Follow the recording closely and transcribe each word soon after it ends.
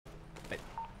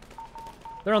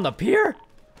They're on the pier?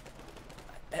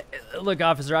 Look,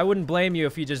 officer, I wouldn't blame you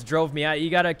if you just drove me out. You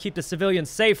gotta keep the civilians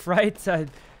safe, right?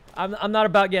 I'm not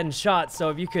about getting shot, so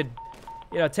if you could,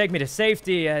 you know, take me to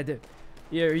safety.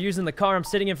 You're using the car I'm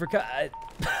sitting in for...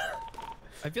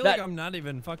 I feel like I'm not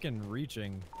even fucking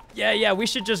reaching. Yeah, we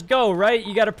should just go, right?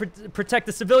 You gotta protect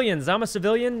the civilians. I'm a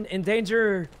civilian in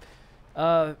danger.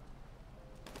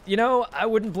 You know, I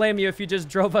wouldn't blame you if you just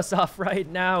drove us off right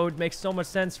now. It would make so much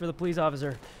sense for the police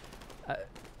officer.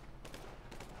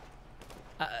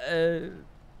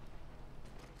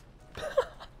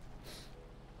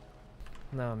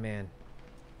 No, man.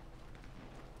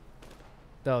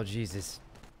 Oh, Jesus.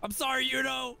 I'm sorry,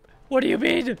 Yuno. What do you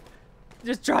mean?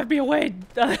 Just drive me away.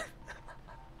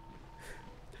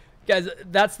 Guys,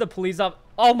 that's the police officer.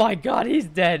 Oh my God, he's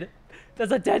dead.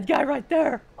 There's a dead guy right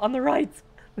there on the right.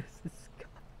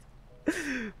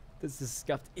 This is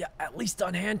scuffed. Yeah, at least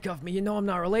unhandcuff me. You know I'm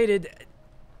not related.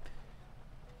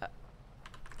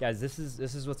 Guys, this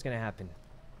is what's gonna happen.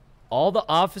 All the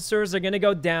officers are gonna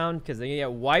go down because they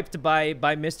get wiped by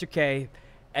Mr. K,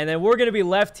 and then we're gonna be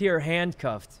left here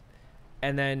handcuffed,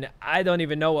 and then I don't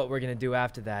even know what we're gonna do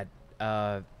after that.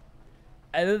 And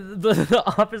the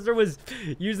officer was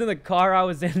using the car I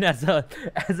was in as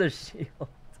a shield.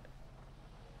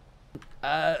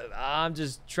 I'm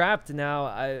just trapped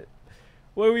now.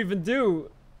 What do we even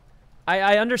do?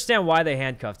 I understand why they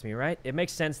handcuffed me, right? It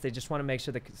makes sense. They just want to make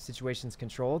sure the situation's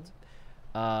controlled.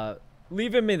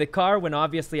 Leaving me the car when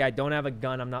obviously I don't have a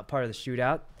gun. I'm not part of the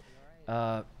shootout.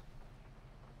 Now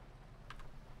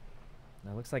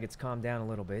looks like it's calmed down a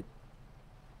little bit.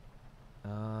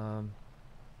 All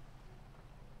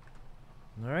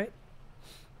right.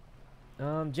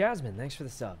 Jasmine, thanks for the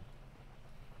sub.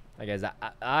 Hi guys,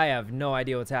 I have no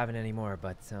idea what's happening anymore,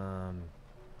 but that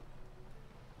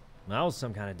was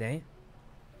some kind of day.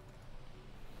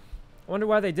 I wonder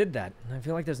why they did that. I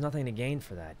feel like there's nothing to gain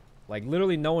for that. Like,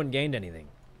 literally no one gained anything.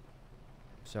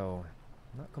 So,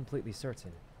 I'm not completely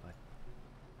certain, but...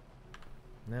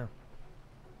 No.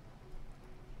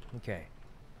 Okay.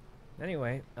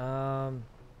 Anyway, Alright.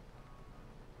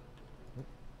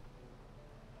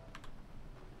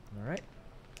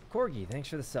 Corgi, thanks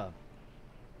for the sub.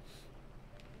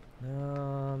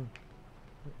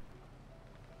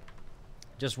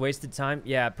 Just wasted time?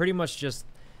 Yeah, pretty much just...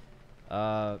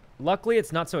 luckily,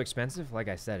 it's not so expensive. Like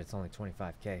I said, it's only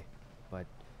 25K. But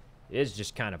it is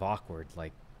just kind of awkward.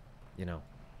 Like, you know.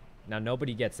 Now,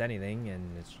 nobody gets anything, and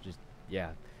it's just...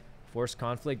 Yeah. Forced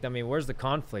conflict. I mean, where's the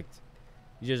conflict?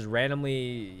 You just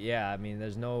randomly... Yeah, I mean,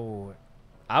 there's no...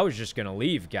 I was just gonna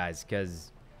leave, guys,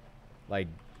 because... Like...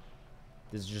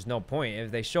 There's just no point.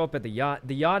 If they show up at the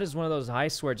yacht is one of those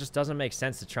heists where it just doesn't make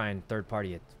sense to try and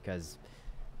third-party it, because...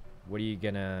 What are you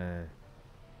gonna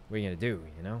do,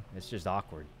 you know? It's just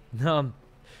awkward.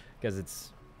 Because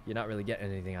it's... You're not really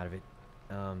getting anything out of it.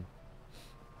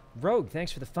 Rogue,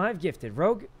 thanks for the 5 gifted.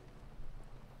 Rogue?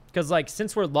 Because, like,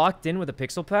 since we're locked in with a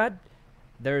pixel pad,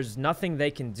 there's nothing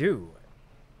they can do.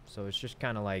 So it's just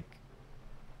kind of like...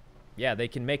 Yeah, they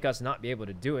can make us not be able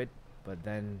to do it, but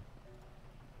then...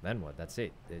 Then what? That's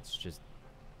it. It's just...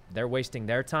 They're wasting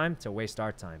their time to waste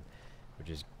our time. Which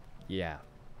is... Yeah.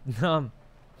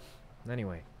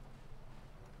 Anyway.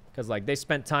 Because, like, they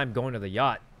spent time going to the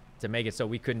yacht to make it so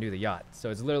we couldn't do the yacht. So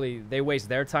it's literally... They waste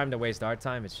their time to waste our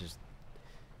time. It's just...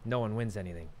 No one wins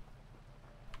anything.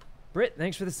 Britt,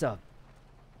 thanks for the sub.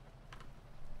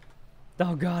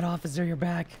 Oh, God, officer, you're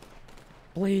back.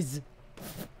 Please.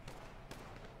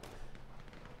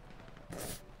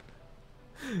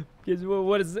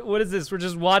 What is this? We're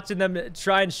just watching them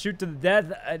try and shoot to the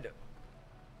death.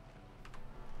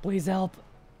 Please help.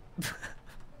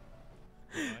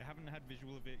 I haven't had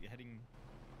visual of it heading.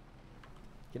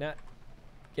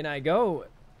 Can I go?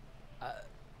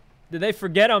 Did they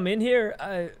forget I'm in here?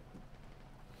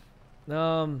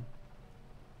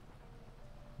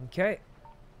 Okay.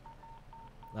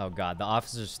 Oh God, the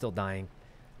officers are still dying.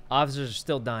 Officers are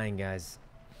still dying, guys.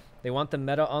 They want the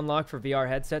meta unlock for VR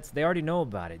headsets. They already know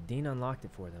about it. Dean unlocked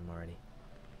it for them already.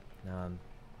 I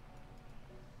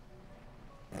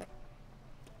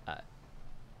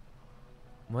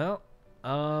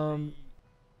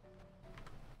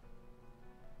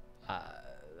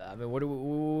mean, what do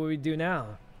we do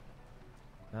now?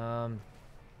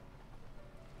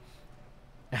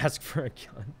 Ask for a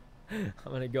gun.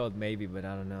 I'm gonna go with maybe, but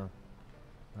I don't know.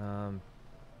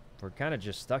 We're kind of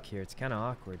just stuck here. It's kind of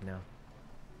awkward now.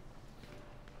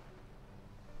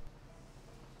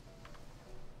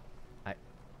 I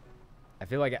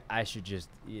feel like I should just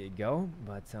go,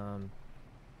 but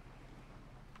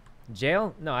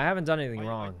jail? No, I haven't done anything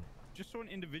wrong. just saw an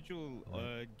individual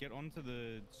get onto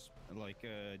the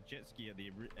jet ski at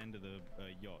the end of the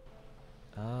yacht.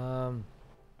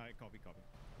 Alright, copy.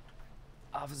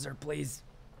 Officer, please.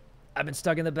 I've been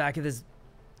stuck in the back of this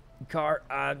car,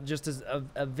 just as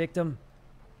a victim.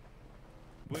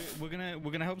 We're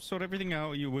gonna help sort everything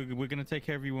out. We're gonna take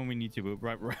care of you when we need to.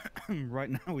 But right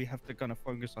now we have to kind of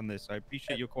focus on this. I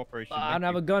appreciate your cooperation. I don't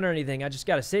have a gun or anything. I just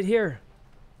gotta sit here.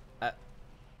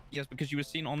 Yes, because you were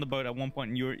seen on the boat at one point,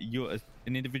 and you're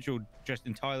an individual dressed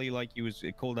entirely like you was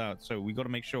called out. So we got to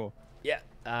make sure. Yeah,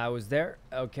 I was there.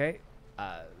 Okay.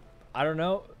 I don't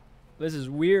know. This is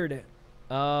weird.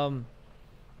 I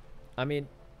mean,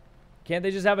 can't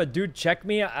they just have a dude check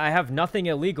me? I have nothing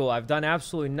illegal. I've done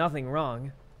absolutely nothing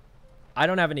wrong. I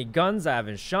don't have any guns. I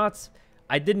haven't shots.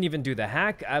 I didn't even do the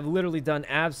hack. I've literally done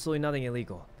absolutely nothing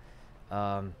illegal.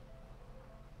 All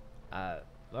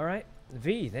right.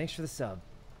 V, thanks for the sub.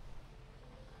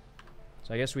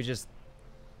 So I guess we just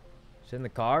sit in the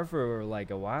car for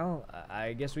like a while.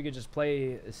 I guess we could just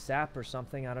play SAP or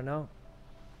something. I don't know.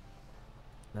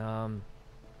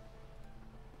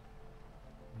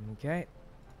 Okay.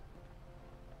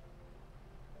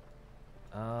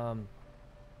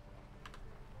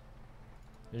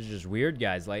 This is just weird,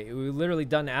 guys. Like, we literally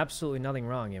done absolutely nothing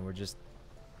wrong, and we're just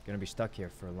gonna be stuck here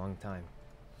for a long time.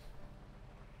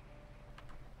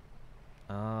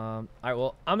 All right,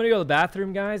 well, I'm gonna go to the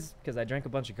bathroom, guys, because I drank a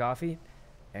bunch of coffee,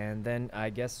 and then I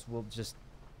guess we'll just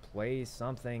play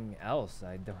something else.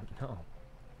 I don't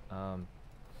know.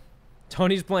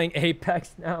 Tony's playing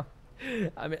Apex now.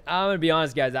 I mean, I'm gonna be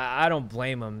honest, guys. I don't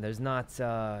blame him. There's not.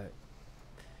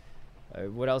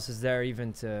 What else is there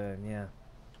even to? Yeah.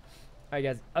 All right,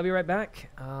 guys. I'll be right back.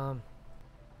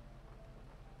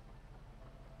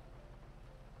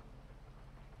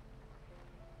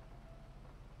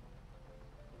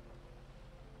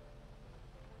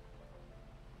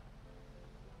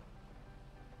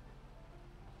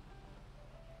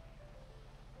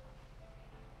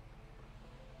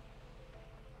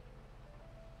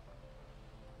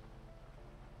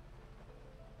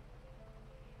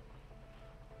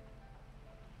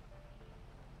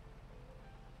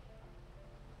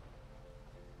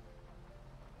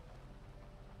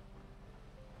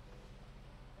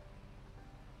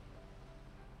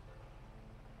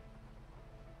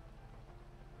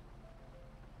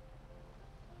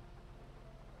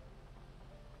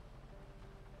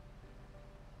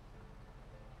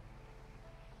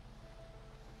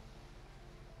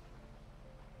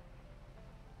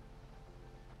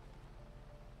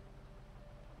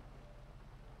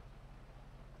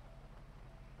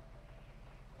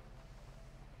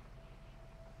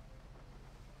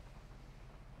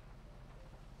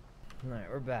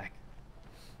 Alright, we're back.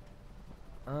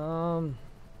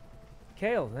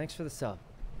 Kale, thanks for the sub.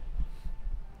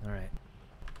 Alright.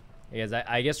 Hey guys,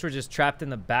 I guess we're just trapped in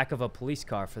the back of a police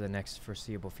car for the next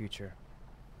foreseeable future.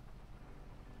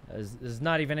 There's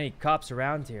not even any cops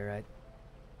around here,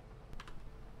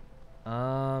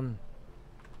 right?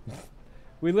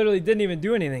 We literally didn't even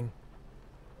do anything.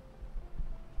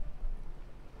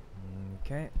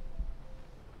 Okay.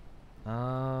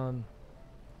 Alright.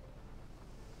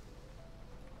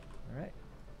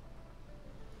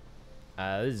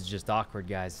 This is just awkward,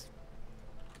 guys.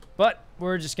 But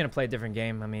we're just gonna play a different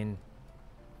game. I mean,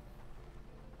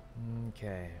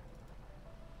 okay.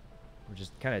 We're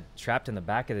just kind of trapped in the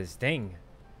back of this thing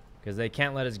because they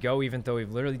can't let us go, even though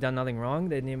we've literally done nothing wrong.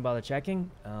 They didn't even bother checking.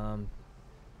 All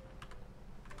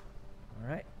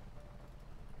right.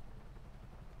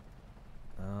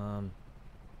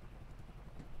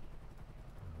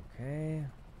 Okay.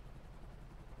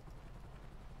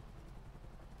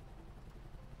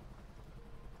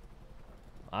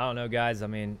 I don't know, guys. I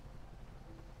mean,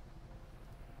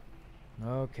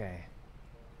 okay.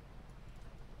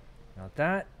 Got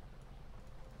that.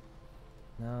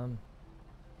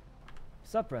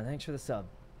 Sup, bro? Thanks for the sub.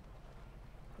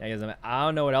 Yeah, guys. I mean, I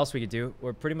don't know what else we could do.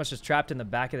 We're pretty much just trapped in the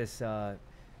back of this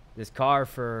this car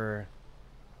for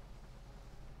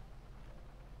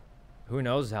who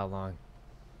knows how long.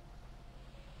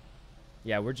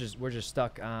 Yeah, we're just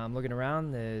stuck. I'm looking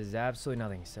around. There's absolutely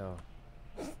nothing. So.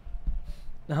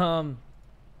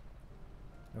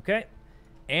 Okay.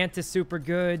 Ant is super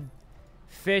good.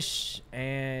 Fish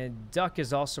and duck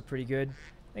is also pretty good.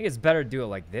 I think it's better to do it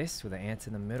like this with the ant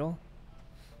in the middle.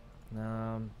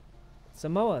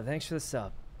 Samoa, thanks for the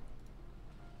sub.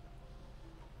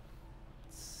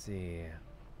 Let's see.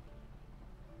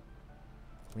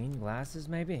 Clean glasses,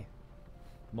 maybe?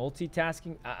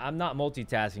 Multitasking? I'm not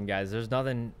multitasking, guys. There's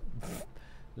nothing...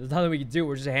 There's nothing we can do.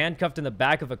 We're just handcuffed in the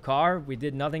back of a car. We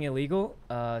did nothing illegal.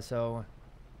 So...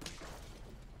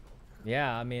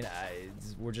 Yeah, I mean,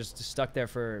 we're just stuck there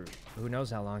for who knows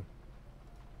how long.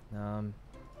 Alright,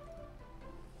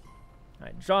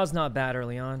 draw's not bad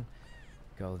early on.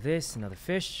 Go this, another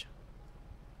fish.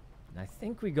 And I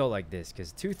think we go like this,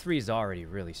 because 2-3 is already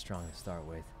really strong to start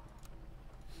with.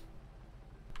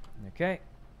 Okay.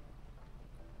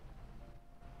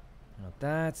 Not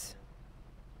that.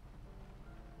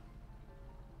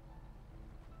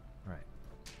 Alright.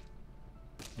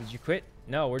 Did you quit?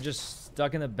 No, we're just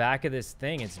stuck in the back of this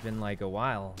thing. It's been like a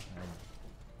while.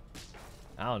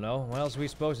 I don't know. What else are we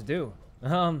supposed to do?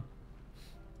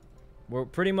 We're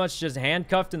pretty much just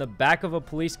handcuffed in the back of a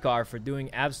police car for doing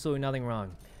absolutely nothing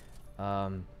wrong.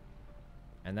 And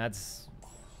that's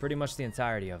pretty much the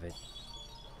entirety of it.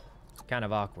 It's kind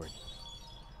of awkward.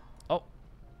 Oh.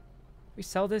 We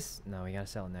sell this? No, we gotta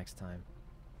sell it next time.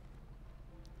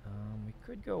 We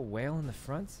could go whale in the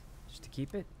front just to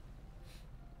keep it.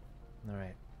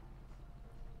 Alright.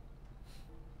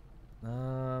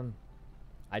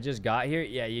 I just got here.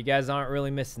 Yeah, you guys aren't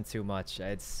really missing too much.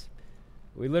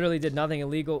 We literally did nothing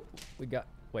illegal. We got...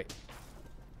 Wait.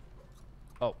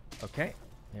 Oh, okay.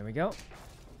 Here we go.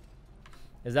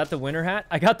 Is that the winter hat?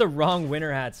 I got the wrong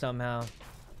winter hat somehow.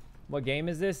 What game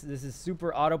is this? This is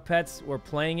Super Auto Pets. We're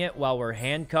playing it while we're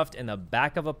handcuffed in the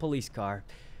back of a police car.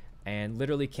 And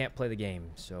literally can't play the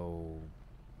game. So...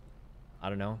 I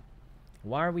don't know.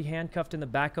 Why are we handcuffed in the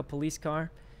back of a police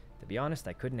car? To be honest,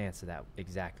 I couldn't answer that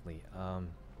exactly.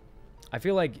 I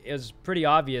feel like it was pretty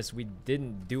obvious we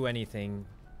didn't do anything.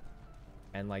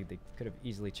 And, like, they could have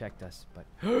easily checked us. But...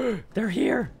 They're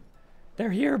here!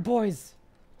 They're here, boys!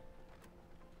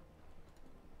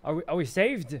 Are we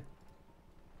saved?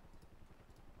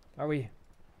 Are we...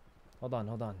 Hold on,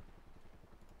 hold on.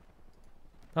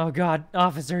 Oh, God.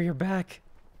 Officer, you're back.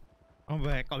 I'm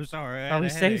back. I'm sorry. Are we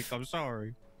safe? I'm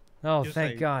sorry. Oh, You're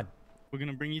thank safe. God. We're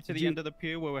going to bring you to the end of the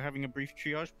pier where we're having a brief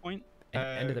triage point.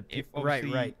 End of the pier. If Right,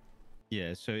 obviously- right.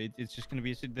 Yeah, so it's just going to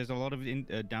be... There's a lot of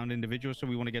downed individuals, so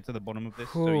we want to get to the bottom of this.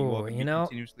 Ooh, so you are you know,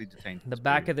 continuously detained. The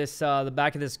back of this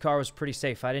car was pretty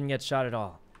safe. I didn't get shot at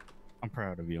all. I'm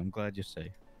proud of you. I'm glad you're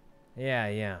safe. Yeah,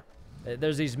 yeah.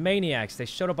 There's these maniacs. They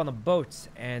showed up on the boats,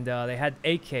 and they had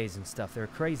AKs and stuff. They were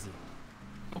crazy.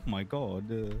 Oh my God.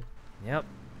 Yep.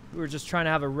 We were just trying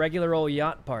to have a regular old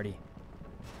yacht party.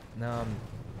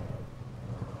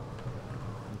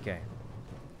 Okay.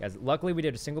 Guys, luckily we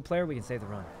did a single player. We can save the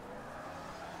run.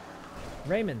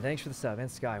 Raymond, thanks for the sub.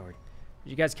 And Skyward. Did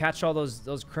you guys catch all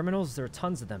those criminals? There are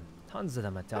tons of them. Tons of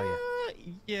them, I tell you.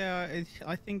 Yeah,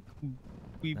 I think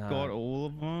we've got all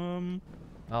of them.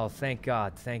 Oh, thank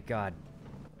God. Thank God.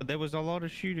 But there was a lot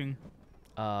of shooting.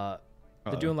 They're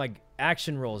doing, like,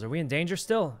 action rolls. Are we in danger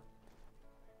still?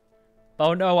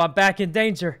 Oh, no. I'm back in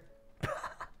danger.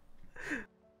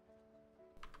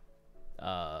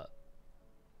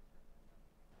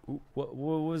 What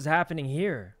was happening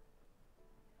here?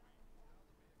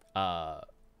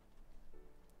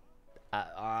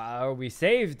 Are we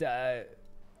saved? That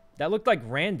looked like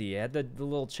Randy. It had the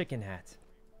little chicken hat.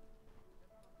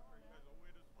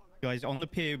 Guys, on the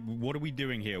pier, what are we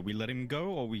doing here? We let him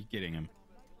go, or are we getting him?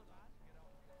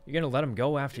 You're gonna let him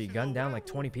go after you gunned down like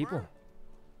 20 people?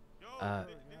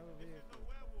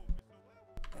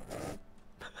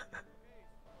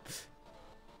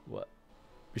 What?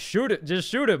 Shoot it. Just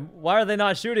shoot him. Why are they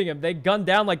not shooting him? They gunned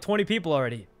down like 20 people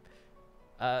already.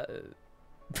 I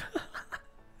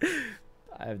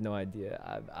have no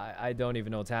idea. I don't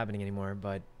even know what's happening anymore,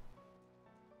 but...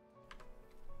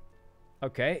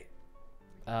 Okay.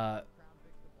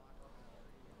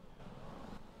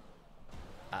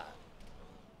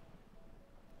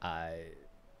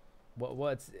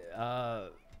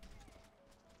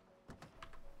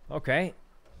 Okay.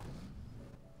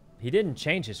 He didn't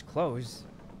change his clothes.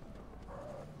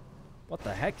 What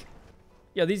the heck?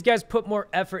 Yo, these guys put more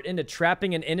effort into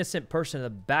trapping an innocent person in the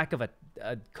back of a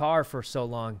car for so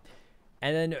long.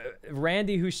 And then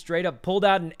Randy, who straight up pulled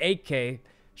out an AK,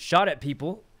 shot at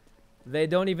people. They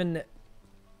don't even...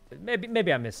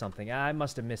 Maybe I missed something. I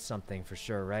must have missed something for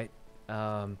sure, right?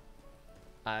 I'm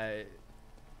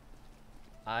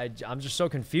just so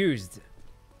confused.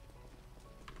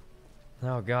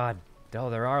 Oh, God. Oh,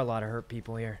 there are a lot of hurt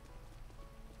people here.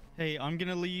 Hey, I'm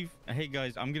gonna leave. Hey,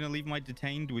 guys, I'm gonna leave my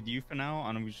detained with you for now,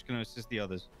 and I'm just gonna assist the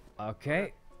others.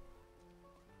 Okay.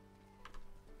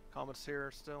 Comments here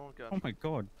still. Good. Oh my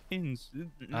God, pins! Now's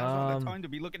not the time to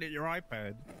be looking at your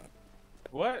iPad.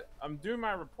 What? I'm doing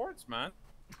my reports, man.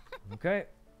 Okay.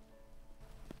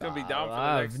 Gonna be down for the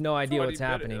I next have no idea what's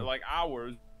 20 happening. like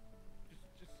hours.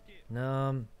 Just skip.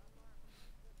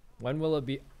 When will it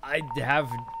be? I have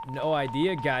no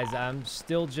idea, guys. I'm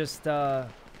still just,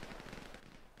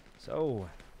 So,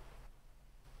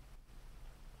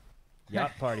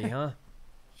 Yacht party, huh?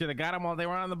 Should have got them while they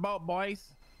were on the boat, boys.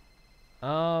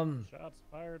 Shots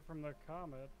fired from the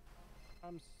comet.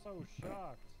 I'm so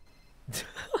shocked.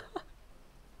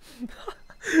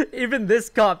 Even this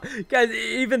cop, guys,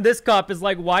 even this cop is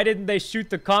like, why didn't they shoot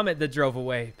the comet that drove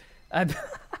away? And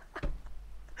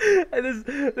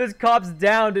this cop's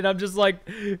downed, and I'm just like,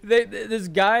 this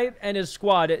guy and his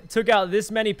squad took out this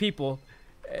many people.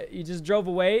 He just drove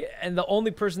away, and the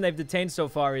only person they've detained so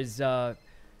far is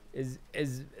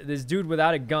this dude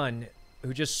without a gun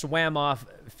who just swam off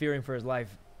fearing for his life.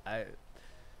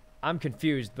 I'm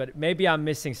confused, but maybe I'm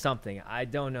missing something. I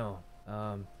don't know.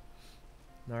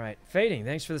 All right, Fading,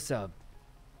 thanks for the sub.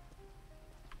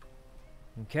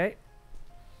 Okay.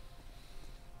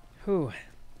 Whew.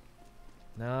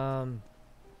 All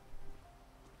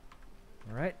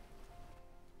right.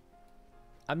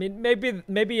 I mean,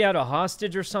 maybe he had a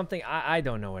hostage or something. I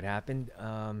don't know what happened.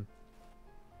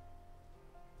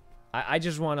 I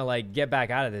just want to like get back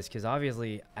out of this because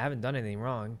obviously I haven't done anything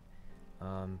wrong.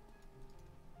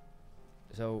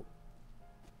 So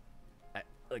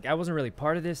I wasn't really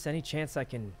part of this. Any chance I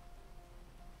can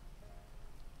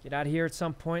get out of here at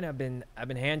some point? I've been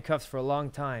handcuffed for a long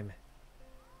time.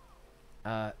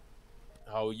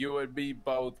 Oh, you would be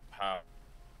both, pal.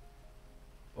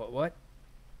 What?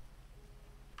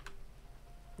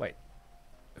 Wait.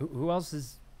 Who else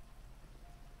is?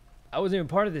 I wasn't even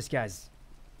part of this, guys.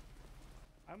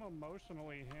 I'm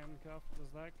emotionally handcuffed.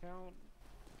 Does that count?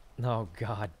 Oh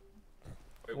God.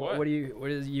 Wait, what? What do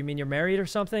you mean? You're married or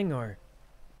something, or?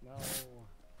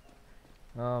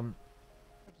 No.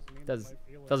 That just means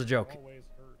that was a joke.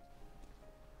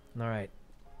 All right.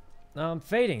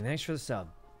 Fading. Thanks for the sub.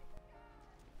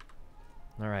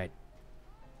 All right.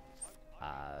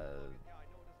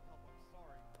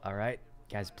 All right,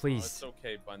 guys, please. Oh, it's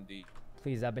okay, Bundy.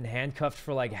 Please, I've been handcuffed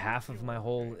for like half of my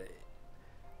whole.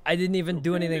 I didn't even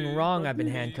do anything wrong. I've been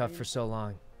handcuffed for so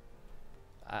long.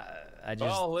 I just.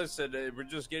 Well, listen, we're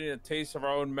just getting a taste of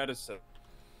our own medicine.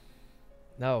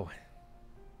 No.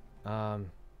 Yeah.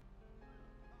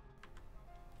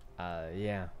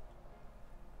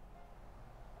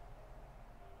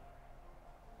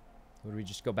 Would we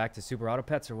just go back to Super Auto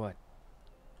Pets or what?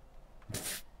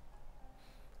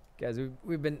 Guys,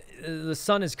 we've been... The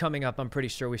sun is coming up, I'm pretty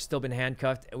sure. We've still been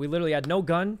handcuffed. We literally had no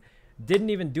gun.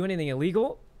 Didn't even do anything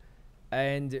illegal.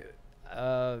 And,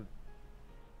 yeah.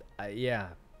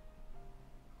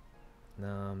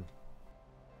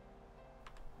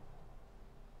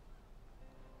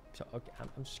 So, okay,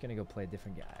 I'm just gonna go play a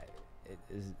different guy.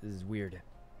 This is weird.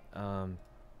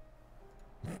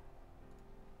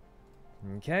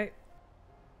 Okay.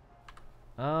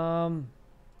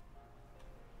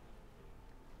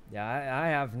 Yeah, I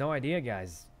have no idea,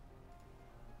 guys.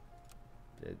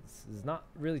 There's not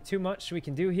really too much we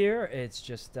can do here. It's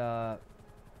just, no,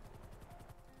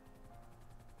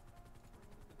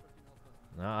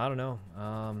 I don't know.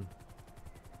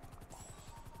 Let's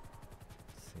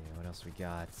see, what else we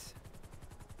got?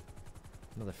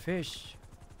 Another fish.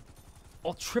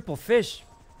 Oh, triple fish.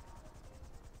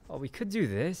 Oh, we could do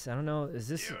this. I don't know. Is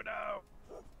this... Yuno.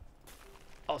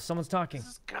 Oh, someone's talking. This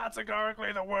is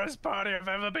categorically the worst party I've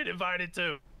ever been invited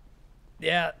to.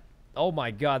 Yeah. Oh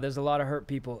my God, there's a lot of hurt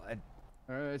people.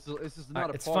 This is not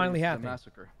a it's party, finally this is a happening.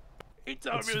 massacre. It's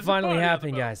finally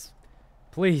happening, guys.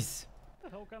 Please.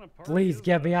 What the hell kind of party Please is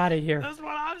get me that? out of here. That's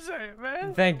what I'm saying,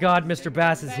 man. Thank God Mr.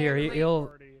 Bass is here. He'll...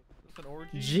 Party.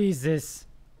 Jesus.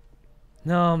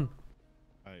 Alright,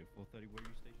 4:30, where are you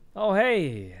stationed? Oh,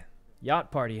 hey. Yacht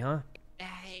party, huh?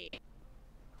 Hey.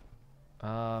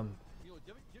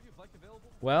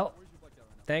 Well,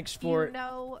 thanks for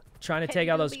trying to take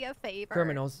out those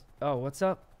criminals. Oh, what's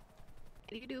up?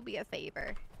 Can you do me a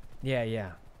favor?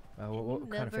 Yeah. What kind of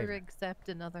Never favor? accept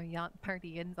another yacht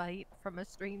party invite from a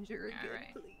stranger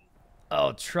again, please.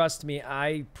 Oh, trust me,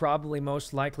 I probably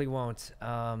most likely won't.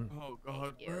 Oh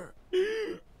God.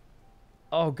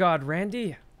 Oh God,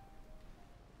 Randy?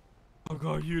 Oh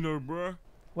God, Yuno, bro.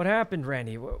 What happened,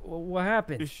 Randy? What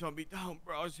happened? They shut me down,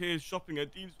 bro. I was here shopping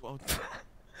at Dean's World.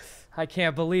 I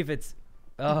can't believe it's...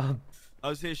 I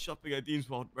was here shopping at Dean's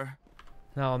World, bro.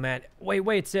 Oh, man.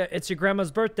 Wait, it's your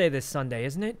grandma's birthday this Sunday,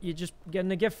 isn't it? You're just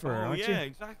getting a gift for her, aren't you? Yeah,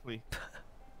 exactly.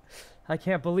 I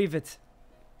can't believe it.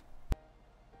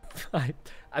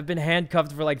 I've been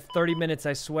handcuffed for like 30 minutes,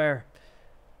 I swear.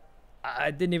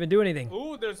 I didn't even do anything.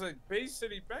 Ooh, there's a Bay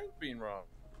City bank being robbed.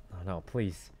 Oh, no,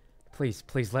 please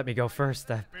let me go first.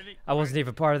 I wasn't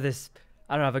even part of this.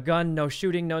 I don't have a gun, no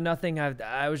shooting, no nothing.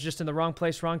 I was just in the wrong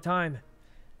place, wrong time.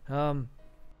 All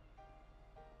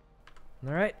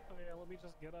right. Oh yeah, let me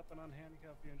just get up and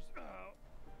unhandcuff you and just...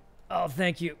 Oh,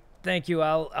 thank you. Thank you.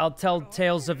 I'll tell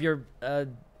tales of your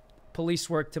police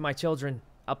work to my children.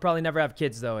 I'll probably never have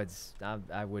kids though.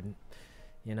 I wouldn't,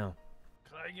 you know.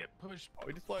 Can I get pushed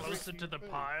closer to the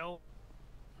pile?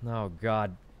 Oh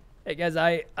God. Hey guys,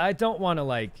 I don't want to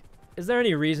like. Is there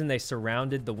any reason they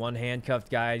surrounded the one handcuffed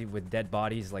guy with dead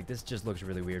bodies? Like this just looks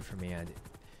really weird for me.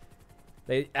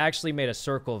 They actually made a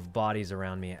circle of bodies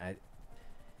around me.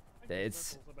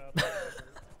 It's.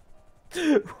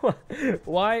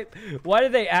 Why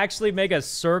did they actually make a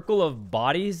circle of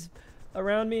bodies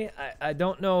around me? I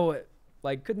don't know.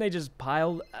 Like, couldn't they just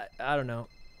pile? I don't know.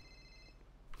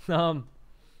 All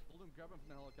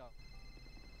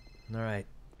right.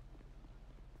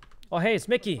 Oh, hey, it's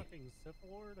Mickey. You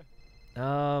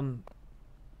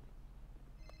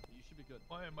should be good.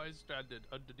 Why am I stranded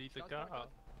underneath a car?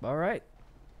 All right.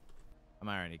 I'm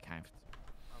already kind.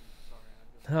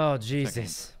 Oh,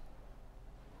 Jesus.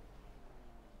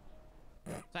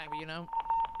 Sorry, you know.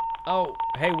 Oh,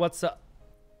 hey, what's up?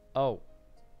 Oh.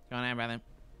 What's going on, brother?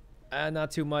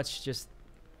 Not too much. Just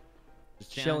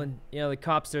chilling. chilling. You know, the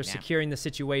cops are securing the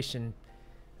situation.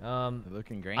 They're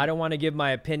looking great. I don't want to give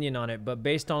my opinion on it, but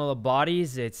based on all the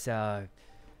bodies, it's not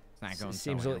going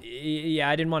seems. so well. Yeah,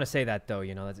 I didn't want to say that though.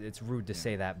 You know, it's rude to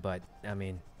say that, but I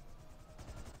mean.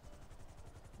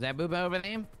 Is that Booba over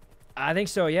there? I think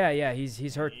so. Yeah.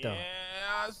 He's hurt though.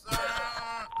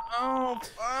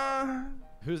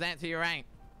 Who's that to your right?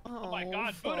 Oh my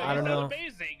God, Buddha, I don't know.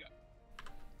 amazing.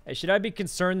 Hey, should I be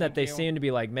concerned that they seem to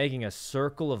be like making a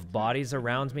circle of bodies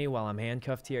around me while I'm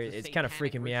handcuffed here? It's kind of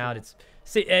freaking me out.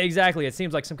 Exactly. It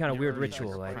seems like some kind of weird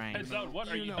ritual. Like. Hey, Zone, what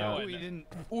are you doing?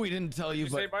 We didn't tell you,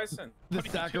 Did you say but Bison? the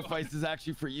sacrifice is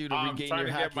actually for you to I'm regain trying your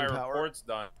to get my hacking power. reports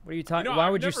done. What are you talking? You know, Why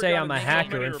I've would you never say gotten I'm a so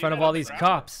hacker many in front of all these reports.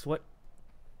 cops? What?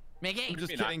 Mickey! I'm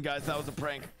just kidding, guys. That was a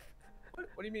prank. What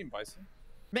do you mean, Bison?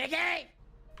 Mickey!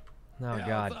 Oh Yeah,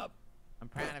 God. what's up? I'm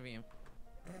proud of you.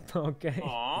 Okay.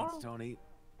 Aww. Thanks, Tony.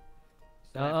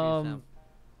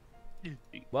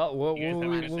 Well, what You guys have a will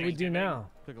good we do Thanksgiving? now?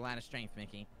 Took a lot of strength,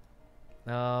 Mickey.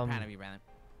 Proud of you, brother.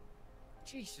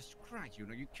 Jesus Christ, you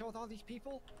killed all these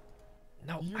people?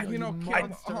 No, killed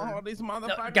all these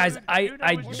motherfuckers. guys,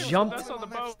 I jumped.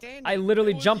 I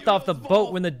literally jumped off the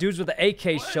boat when the dudes with the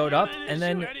AK showed up, and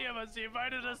then. Any of us, he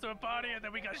invited us to a party and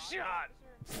then we got shot.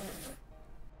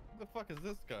 Who the fuck is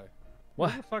this guy?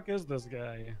 What? Who the fuck is this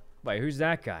guy? Wait, who's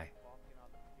that guy?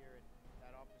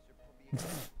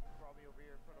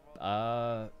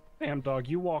 Damn, dog,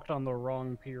 you walked on the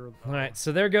wrong pier. All right,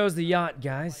 so there goes the yacht,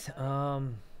 guys.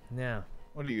 Now.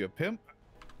 What are you, a pimp?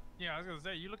 Yeah, I was gonna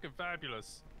say, you looking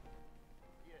fabulous.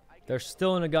 They're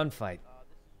still in a gunfight.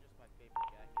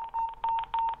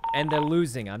 And they're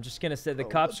losing. I'm just gonna say the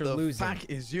cops are losing. What the fuck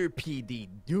is your PD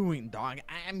doing, dog?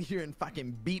 I'm hearing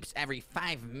fucking beeps every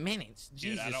 5 minutes. Dude,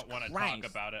 Jesus I don't want to Christ.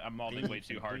 talk about it. I'm mauling way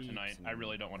too hard tonight. I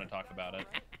really don't want to talk about it.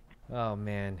 Oh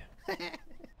man.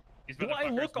 These Do I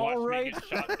motherfuckers look watched me alright? get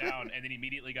shot down and then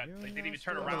immediately got. Like, they didn't even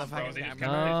turn around, bro. They just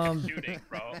Um, kept shooting,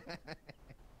 bro.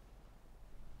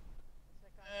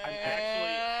 I'm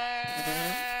actually.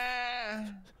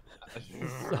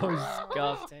 So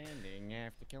scuffed. Standing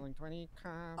after killing 20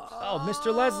 cops. Oh,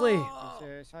 Mr. Leslie.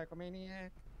 He's a psychomaniac.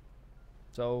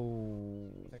 So.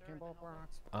 The Kimball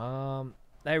Rocks.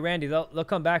 Hey Randy, they'll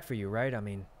come back for you, right? I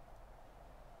mean.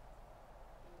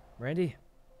 Randy?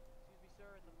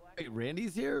 Hey,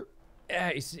 Randy's here?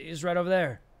 Yeah, he's right over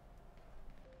there.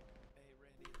 Hey,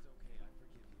 Randy, it's okay. I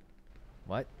forgive you.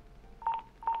 What?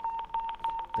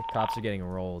 The cops are getting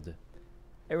rolled.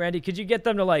 Hey Randy, could you get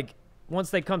them to like, once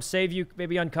they come save you,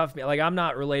 maybe uncuff me? Like, I'm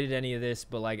not related to any of this,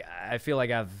 but like, I feel like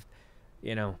I've,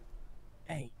 you know.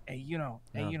 Hey, you know.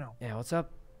 Hey, you know. Yeah, what's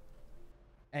up?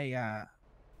 Hey, I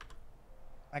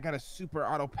got a super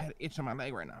auto pet itch on my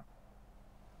leg right now.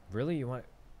 Really? You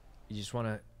just want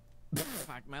to?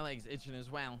 Fuck, my leg's itching as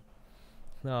well.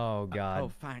 Oh God. Oh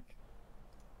fuck.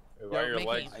 Why are your Mickey.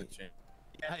 legs itching?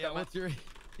 Yeah, what's your?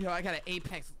 Yo, I got an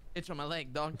apex itch on my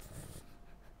leg, dog.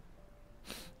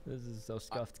 This is so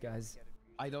scuffed, guys.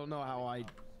 I don't know how I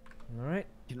All right.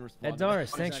 can respond. Ed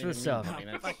Doris, thanks for the sub.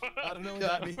 I don't know what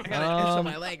that means. I got an itch on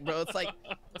my leg, bro. It's like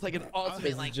an ultimate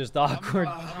This is like. just awkward.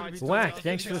 Whack,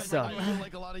 thanks for the I sub. feel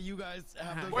like a lot of you guys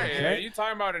have those. Wait, Okay. are you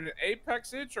talking about an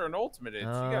apex itch or an ultimate itch? You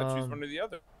gotta choose one or the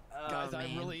other. Guys,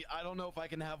 man. I don't know if I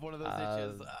can have one of those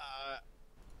itches.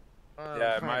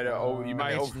 Yeah, it might. Oh, you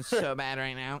might. Itching so bad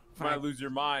right now. Might lose your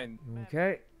mind.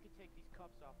 Okay.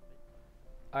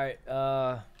 All right.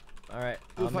 All right.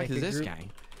 Who the I'll fuck make is a this group. guy?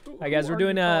 All right, guys, we're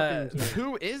doing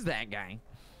Who is that guy?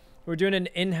 we're doing an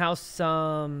in-house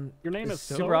Your name is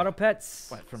Super Auto Pets.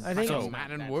 What from I think. fucking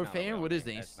Modern Warfare? What is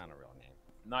this? That's not a real name.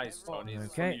 Nice, Tony. Is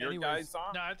this Okay. one of your guys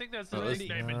on? No, I think that's Well, his this-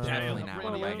 nickname in definitely jail. not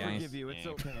one of my guys. forgive you. It's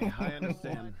okay. I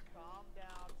understand.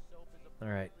 All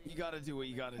right. You gotta do what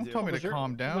you gotta Don't do. tell me to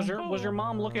calm down. Was your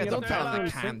mom looking Yeah, at don't the tell him to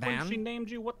bathroom calm sink when down. she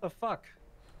named you? What the fuck?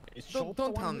 Is Don't- Soap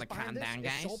don't the tell one him to who's calm behind down,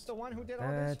 this? Is guys. Soap the one who did all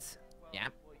this? That's Yeah.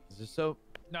 Is this soap?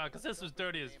 No, because this was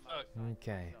dirty as fuck.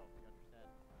 okay.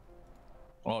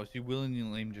 Oh, so you willingly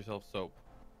named yourself Soap.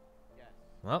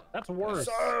 Well, That's worse.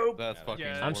 That's fucking.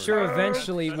 Yeah. I'm worse. sure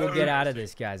eventually we'll get out of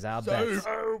this, guys. I'll bet.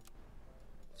 Soap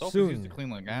is used Soon. to clean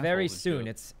like assholes Very and soon.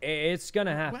 shit. It's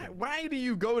gonna happen. Why do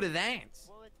you go to that?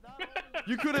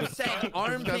 You could have said This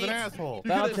armpits. guy's an asshole. You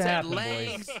could About have to said happen, boys.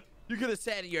 legs. You could have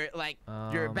said your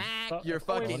your back, your let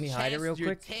fucking me chest, hide it real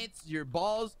your quick. tits, your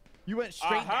balls. You went straight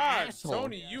to Aha, asshole.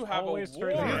 Tony, you have Always a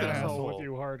straight to the warrant. asshole asshole. with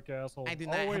you, Hardcastle. I did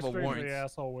not Always have a straight warrant. to the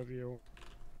asshole with you.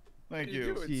 Thank You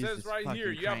you. do. It Jesus says right here,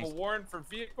 fucking you have a Christ. warrant for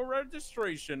vehicle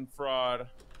registration fraud.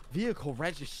 Vehicle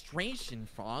registration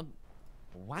fraud.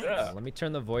 What? Yeah. Let me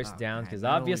turn the voice Oh, down God, because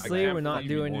not only obviously I can't we're not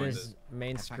believe you doing did this this.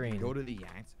 main I fucking screen. go to the yacht.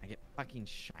 I get fucking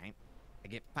shite. I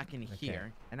get fucking Okay.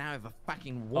 here, and now I have a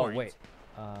fucking Oh warrant. wait.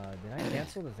 Did I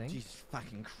cancel the thing? Jesus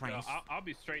fucking No, Christ. I'll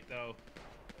be straight though.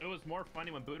 It was more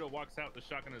funny when Buddha walks out with the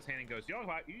shotgun in his hand and goes, "Yo,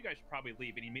 you guys should probably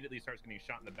leave," and he immediately starts getting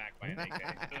shot in the back by an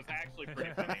AK. It was actually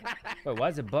pretty funny. Wait, why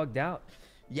is it bugged out?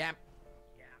 Yep.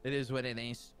 It is what it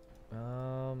is.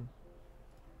 I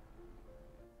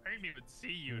didn't even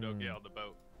see you don't get on the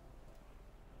boat.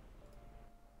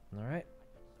 All right.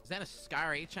 Is that a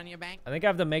scar H on your back? I think I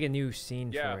have to make a new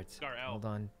scene Yeah. for it. Scar L. Hold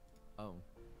on. Oh.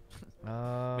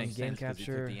 Game Makes sense 'cause you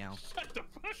took capture. the L.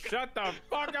 Shut the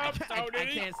fuck up, Tony. I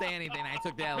can't say anything. I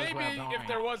took the L as Maybe well. Don't if worry.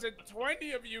 there wasn't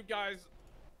 20 of you guys,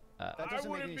 That I doesn't make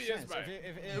wouldn't any be as sense.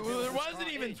 mad. Well, there wasn't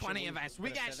even 20 of us.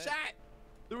 We got shot.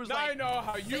 There was Now I like know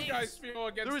how you six. guys feel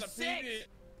against There was the six. PD.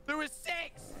 There was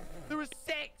six. There was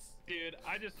six. Dude,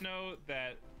 I just know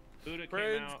that Buddha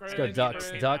Cringe, came out. cringe, and go then ducks,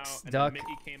 Buddha came ducks, out, and duck. then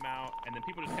Mickey came out, and then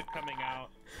people just kept coming out.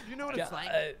 You know what it's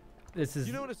like? This is.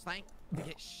 You know what it's like to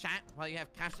get shot while you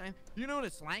have cops on? You know what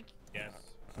it's like? Yes.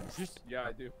 Just Yeah,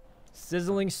 I do.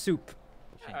 sizzling soup.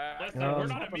 Listen, Um, we're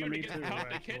not happened to immune to me getting too, caught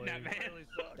and actually. kidnapped,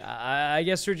 man. I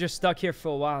guess we're just stuck here for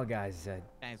a while, guys.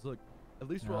 guys, look. At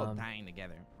least we're all Um, dying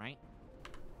together, right?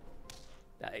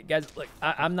 Guys, look,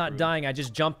 I'm not dying. I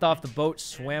just jumped off the boat,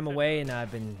 swam away, and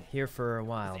I've been here for a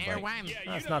while. It's air But wine. Yeah,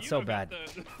 that's you not know, so you got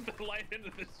bad. The light end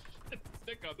of this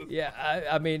stick on this. Yeah,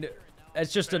 I mean,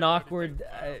 it's just an awkward.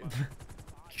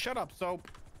 Shut up, Soap.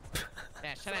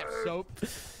 Yeah, shut up, soap.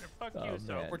 Fuck Oh, you,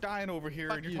 so. man. We're dying over here,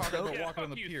 Fuck and you're you, talking Soap. about Yeah, walking on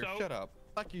the fuck you, pier. Soap. Shut up.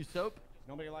 Fuck you, soap.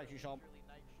 Nobody likes you, Soap.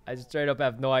 I straight up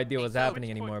have no idea what's Hey, happening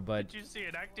Soap, anymore. But Did you see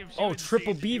an active Oh, shooting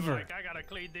triple scene? You were beaver. Like, I gotta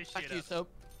clean this Fuck shit you, up. soap.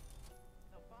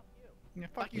 Yeah,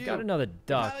 Fuck we you. got another You're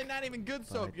duck. probably not even good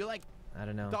soap. But- You're like I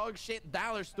don't know. dog shit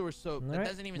dollar store soap. All That right,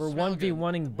 doesn't even we're smell good.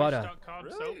 1v1ing butter. Wish.com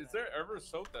Really? soap. Is there ever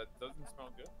soap that doesn't smell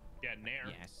good? Yeah, Nair.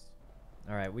 Yes.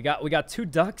 All right, we got 2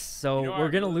 ducks, so You know what I we're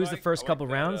gonna really lose like? the first I like couple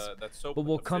that, rounds, that soap but with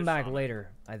we'll the come fish back on it.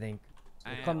 later. I think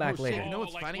we'll come back oh, later. Shit. You know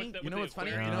what's like funny? with the- You know with what's the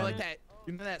funny? aquarium. You know like that.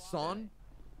 You know that song?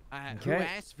 Who Okay.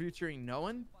 asked featuring no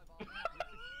one?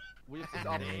 We have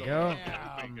to There you go.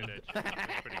 Pretty good, Edge.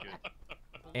 That's pretty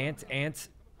good. Ant.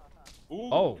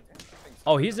 Ooh.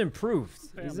 Oh, he's improved.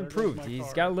 Damn, He's there goes improved. my He's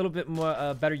card. got a little bit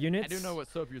more better units. I do know what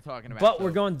soap you're talking about. But we're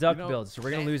soap. going duck You know, builds, so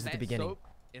we're gonna that- lose at the that beginning. soap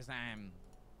is And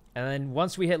then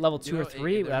once we hit level 2 or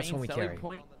 3, the that's main when we selling carry.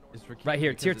 point is for Right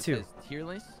here, because tier it 2. says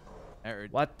Tierless. Or,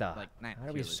 What the? Like, not How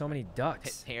do we have tierless, so many but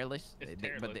ducks? Tairless. It's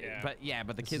But tairless, yeah.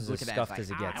 but the This kids is look as at that scuffed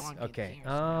as as like, it "Ah, I gets. want to get Okay, tears,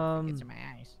 man. It gets in my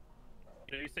eyes."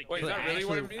 You know, you say Wait, is kids. that really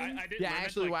what it actually- means? I did Yeah, I learn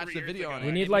actually like watched 3 the years video ago. on We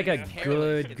it. need like a It's good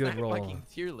tairless. It's good not roll. fucking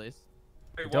tierless.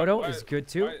 Wait, what- Dodo why- is good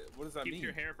too. What does that Keeps mean?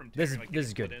 your hair from This tearing, like, is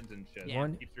split good. ends and shit. Yeah.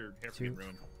 One, Keeps your hair from 2, getting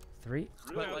ruined. 3.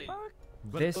 But like,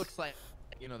 but This it looks like,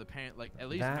 you know, the parent, like at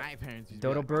least that, my parents. used to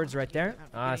be dodo like, birds "Oh, right there. I'm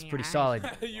Ah, it's getting pretty your solid.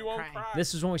 eyes." You won't Crying. cry.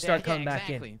 This is when we Yeah, start yeah, coming back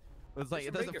exactly. in. It's like Just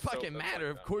it doesn't make it soap, fucking that's matter.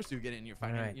 like Of that. course you get in your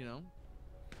fucking, Alright. you know.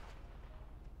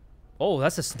 Oh,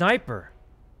 that's a sniper.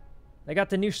 They got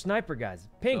the new sniper, guys.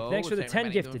 Pink, So, thanks for the what's 10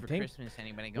 everybody doing gifted, for Pink. Christmas?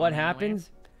 Anybody going What anywhere? happened?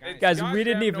 It's Guys, we goddamn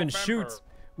didn't even November. shoot.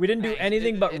 We didn't do Guys,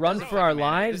 anything but it run doesn't for our fucking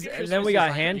matter. lives, It's and then we Christmas got is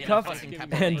like, you know, handcuffed,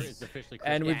 fucking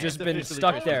and we've Yeah, just it's been officially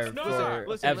stuck Christmas. there No, forever.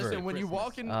 Listen, when you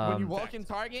walk in, when you walk in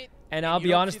Target, And I'll you be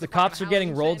don't honest, see the the cops are fucking getting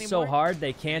Halloween rolled shit so anymore, hard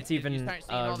they can't if you even start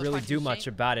seeing all the really fucking do much shit,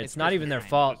 about it. it's It's not even their Christmas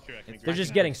fault. That's true, I can agree They're with just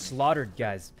that. getting slaughtered,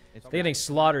 guys. They're getting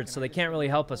slaughtered, so they can't really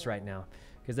help us right now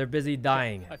because they're busy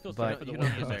dying. But you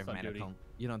don't deserve medical.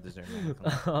 You don't deserve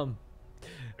medical.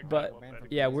 but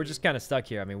yeah, we're just kind of stuck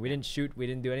here. I mean, we didn't shoot, we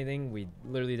didn't do anything. We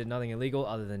literally did nothing illegal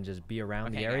other than just be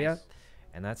around the Okay, area, guys.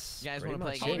 and that's You guys pretty wanna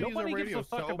much play a it. game? Nobody gives radio a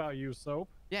fuck soap. about you, Soap.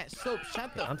 Yeah, soap.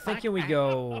 Shut the. I'm fuck thinking we up.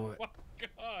 go. Oh my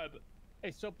god.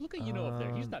 Hey, so look at Yuno up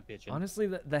there. He's not bitching. Honestly,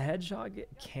 the hedgehog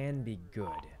can be good.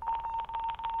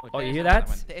 Look, Oh, you there's hear another that?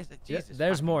 one. Jesus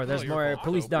There's fucking more. There's Christ. more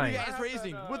police What are you dying. guys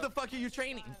raising? What the fuck are you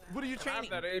training? What are you training?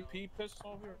 That AP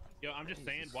pistol here. Yo, I'm just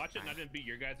saying, watch it not even be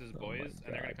your guys' boys,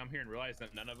 and they're gonna come here and realize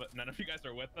that none of you guys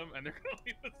are with them, and they're gonna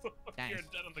leave us alone here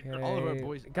dead on the ground. All of our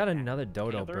boys Got another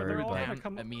dodo Yeah, bird, they're all but gonna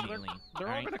come immediately. They're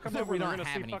all Alright? gonna come Except over we and they're don't gonna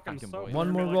have see any fucking fucking soap. boys. one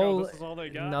They're more gonna be like, roll. "Oh, this is all they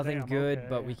got? Nothing Damn, good, okay."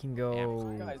 but we can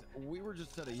go. Guys, we were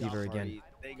just at a Fever yacht again. party.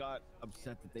 They got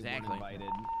upset that they Exactly. weren't invited.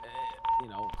 You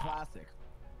know, classic.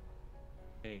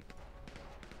 Hey.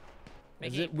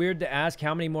 Is it weird to ask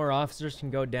how many more officers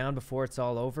can go down before it's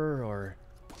all over, or?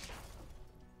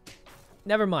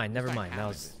 Never mind. Never mind. That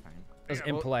was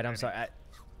impolite. I'm sorry.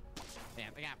 Yeah,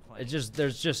 they got plenty. It's just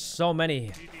there's just so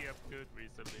many.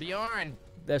 Bjorn,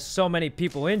 There's so many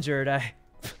people injured. I'm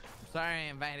sorry I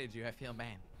invited you. I feel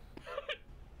bad.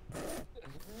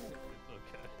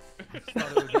 I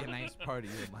thought it would be a nice party.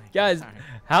 Guys,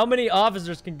 how many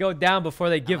officers can go down before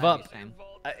they give up?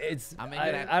 It's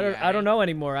I don't know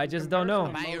anymore. I just don't know.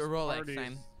 Buy you a Rolex,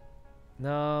 son.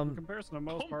 In comparison to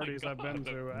most parties I've been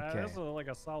to, Okay. this is like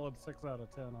a solid 6 out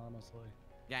of 10, honestly.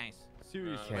 Guys,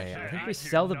 seriously. Okay, I think we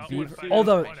sell the beaver. Oh,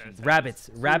 the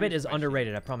rabbits. Rabbit is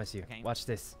underrated. I promise you. Watch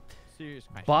this. Serious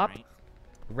question, Bop. right?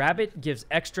 Rabbit gives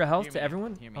extra health Hear to me out,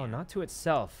 everyone. hear me Oh, out. not to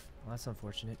itself. Well, that's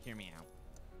unfortunate. Hear me out.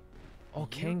 Oh, You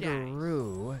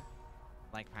kangaroo.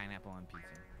 Like pineapple on pizza.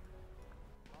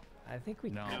 I think we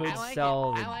No. could I like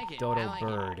sell it. the I like it. dodo I like it.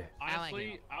 bird.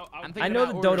 Honestly, I know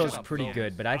the dodo's pretty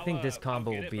good, but I think this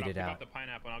combo will beat it I'll out. pick up the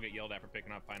pineapple and I'll get yelled at for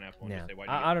picking up pineapple. And Yeah, just say, "Why'd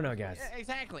you I get don't know, guys. Yeah,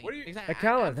 exactly. What do you- Exactly.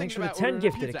 Akala, I'm thanks thinking for the about 10 ordering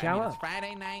gifted, pizza. I mean, Akala. it's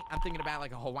Friday night. I'm thinking about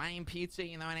like a Hawaiian pizza.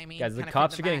 You know what I mean? Guys, the Kinda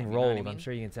cops fit are getting vibe, you know what I rolled. mean? I'm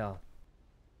sure you can tell.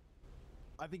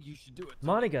 I think you should do it.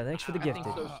 Monica, thanks for the I think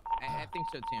gifted. so. I think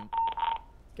so too.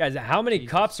 Guys, how many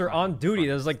cops are on duty?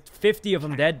 There's like 50 of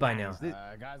them dead by now.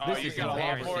 Oh, you got a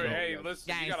lot more. Hey,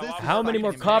 listen, you got a lot How many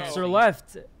more cops are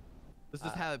left? This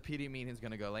is how the PD meeting's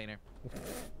gonna go later.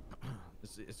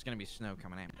 It's gonna be snow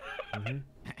coming in.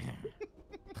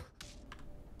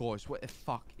 Boys, what the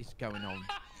fuck is going on?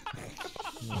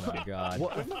 Oh my god.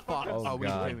 What the fuck Oh are we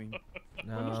god. doing?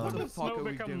 No. What the fuck are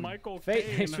we doing? Michael Fate,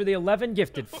 Caine? thanks for the 11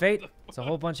 gifted. Fate, it's a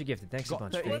whole bunch of gifted. Thanks a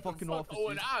bunch, Got 30 Fate. fucking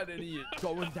officers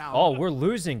going down. Oh, we're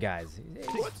losing, guys.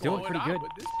 He's doing pretty good.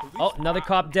 Oh, another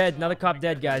cop dead. Another cop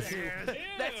dead, guys.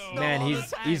 Man,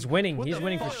 he's winning. He's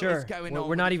winning for sure.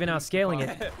 We're not even outscaling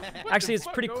it. Actually, it's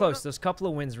pretty close. Those couple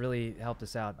of wins really helped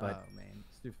us out, but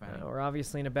we're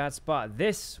obviously in a bad spot.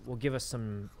 This will give us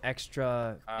some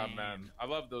extra man, I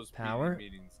love those power.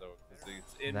 meetings though, because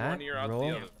it's in That one ear out roll.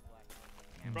 the other.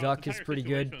 Duck is pretty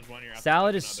good.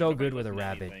 Salad is so good with a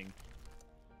rabbit.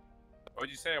 What'd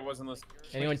you say? I wasn't listening.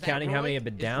 Anyone Is that counting how Roy? many have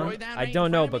been Is down? Roy down I right in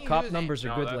don't know, front of but me? cop Who is it? numbers are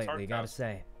No, good that's lately, gotta Hardcast.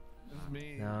 say.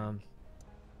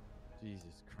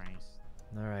 Jesus Christ.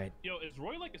 All right. Yo, is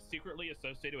Roy like secretly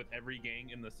associated with every gang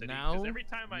in the city? No. Because every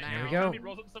time No. There we every go. time he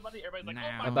rolls up somebody, everybody's like,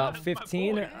 oh my About God, that's my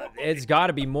 15. boy. It's got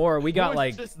to be more. We got Roy's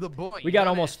like just the boy. we You got don't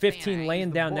almost understand. 15 He's laying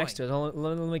the down boy. next to us.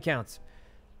 Let me count.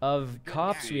 Of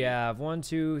cops, we have 1,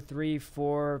 2, 3,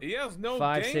 4, He has no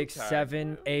 5, gang 6, tag.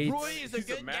 7, 8, Roy is a He's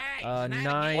a good man. guy. He's not a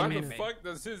 9. Why gang the fuck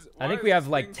does his? I why think does we have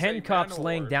this like thing 10 say cops man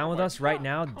laying award? down Oh with my us right God.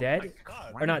 now, dead.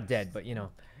 Or not dead, but you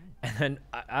know. And then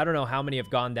I don't know how many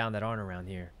have gone down that aren't around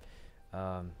here.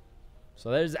 So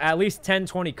there's at least 10,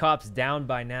 20 cops down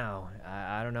by now.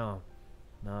 I don't know.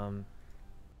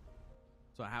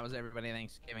 So how was everybody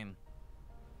Thanksgiving?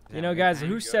 You know, guys,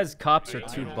 who says cops are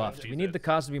too buffed? We need the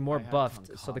cops to be more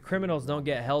buffed so the criminals don't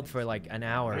get held for like an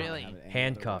hour Really?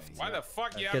 handcuffed. Why the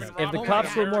fuck you Because haven't if the robbed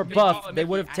cops me? were more Big buffed, holiday. they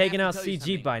would have I taken have out to tell you CG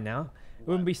something. by now. We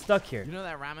wouldn't be stuck here. You know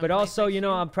that ramen But place also, next you to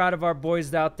know, I'm proud of our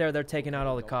boys out there. They're taking out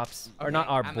all the cops. Or Okay, not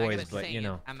our I'm not gonna boys, but say you it.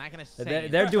 know. I'm not gonna say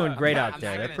They're it. doing great out I'm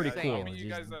there. not They're gonna pretty say cool.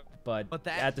 it. But But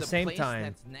that's at the same place time,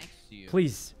 that's next to you.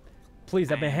 please,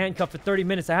 I've been handcuffed for 30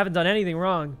 minutes. I haven't done anything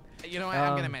wrong. You know what?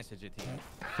 I'm gonna message it to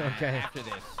you. Okay. After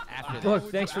this. After this.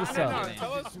 Look, thanks for the sub.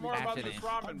 Tell us more about After this this.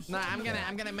 ramen. No,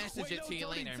 I'm gonna message it to you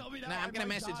later. No, I'm gonna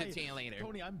message it to you later.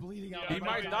 Tony, I'm bleeding out. He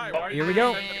might die. Why are Here you we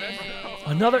go. sending the message?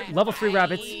 Another level 3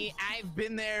 rabbits. I've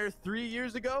been there 3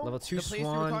 years ago. Level 2 the place we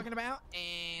were swan. talking about,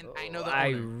 and I know the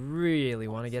I owner. really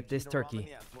want to get this turkey.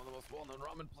 Yeah, it's one of the most well-known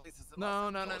ramen places in No.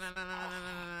 Los Angeles.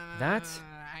 I That?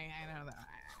 know that.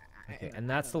 Okay, and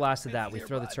that's the last of that. We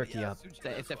throw the turkey up.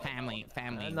 It's a family.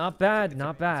 Not bad,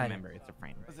 not It's a bad. member. It's a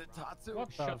friend. Is it Tatsu?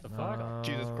 Shut the fuck.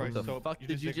 Jesus Christ. What the so fuck you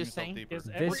did you taking just say? yourself deeper. Is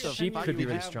This every sheep fuck could be you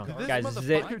really have strong. got- This Guys, this is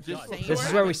it. motherfucker just saying This is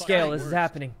words. where we scale. This is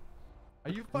happening. Are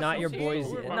you not your boys.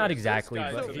 Not exactly,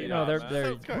 but you know, they're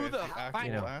Who the fuck?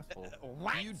 you know.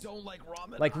 What? You don't like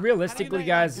ramen? Like realistically,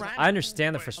 guys, I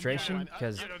understand the frustration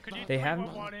because they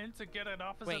haven't. Want in to get an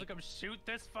officer to come shoot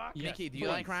this fuck? Nikki, do you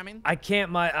like ramen? I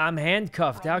can't. I'm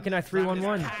handcuffed. How can I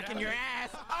 311? Packing your ass.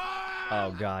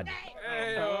 Oh God.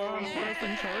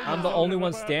 I'm the only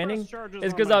one standing.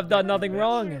 It's because I've done nothing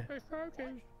wrong.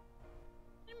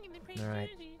 All right,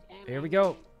 here we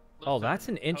go. Oh, that's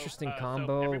an interesting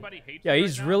combo. Yeah,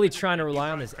 he's really trying to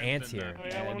rely on his ants here.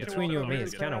 And between you and me,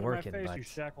 it's kind of working. But You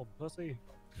shackled pussy.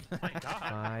 5.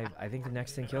 I think the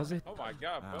next thing kills it. Oh my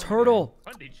God. Turtle.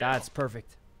 That's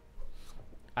perfect.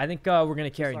 I think we're gonna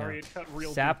carry now.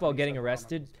 Sap while getting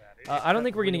arrested. I don't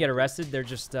think we're gonna get arrested. They're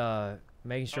just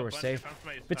making sure we're safe.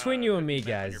 Between you and me,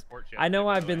 guys, I know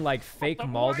I've been like fake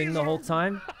malding the whole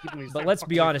time, but let's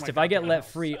be honest. If I get let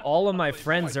free, all of my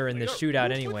friends are in this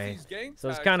shootout anyway, so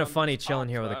it's kind of funny chilling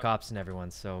here with the cops and everyone.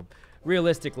 So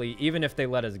realistically, even if they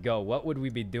let us go, what would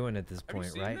we be doing at this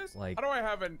point, right? Like,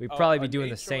 we'd probably be doing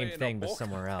the same thing but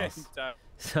somewhere else.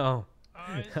 So,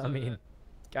 I mean,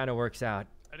 kind of works out.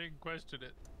 I didn't question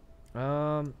it.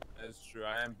 That's true.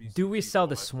 I am. Do we sell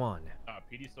the Swan?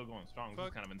 PD's still going strong. This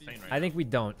is kind of insane right I think we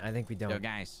don't. I think we don't. Yo,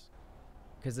 guys.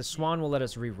 Because the Swan will let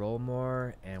us re-roll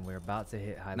more, and we're about to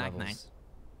hit high levels.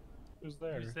 Who's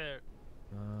there? Who's there?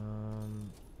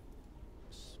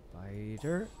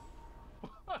 Spider.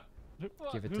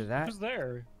 Give it to that. Who's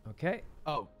there? Okay.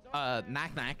 Oh,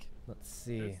 knock knock. Let's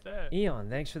see. Who's there? Eon,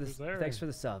 thanks for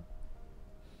the sub.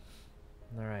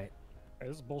 All right. Hey,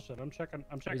 this is bullshit. I'm checking.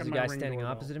 Is the my guy ring standing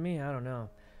doorbell. opposite of me? I don't know.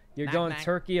 You're Knock, going knock.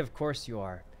 Turkey? Of course you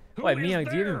are. Who Wait, is Miyoung,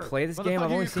 do you even there? play this game? I've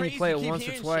Motherfucker, only you're seen you crazy. play it You keep once or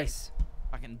hearing twice.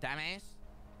 Fucking dumbass.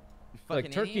 You Look,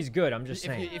 fucking Turkey's idiot. good. I'm just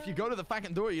saying. If you go to the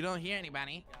fucking door, you don't hear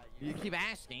anybody. You keep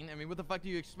asking. I mean, what the fuck do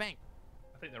you expect?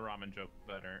 I think the ramen joke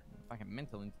better. Fucking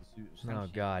mental institute. Oh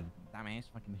God. Dumbass,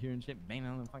 fucking hearing shit, banging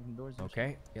on the fucking doors. And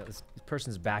Okay. Yeah, this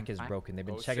person's back is broken. They've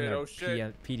been checking shit, their oh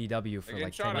shit. PDW for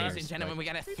like 10 years. Ladies and gentlemen, we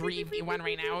got a 3v1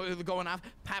 right now. We're going off,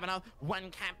 popping off.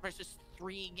 1 cap versus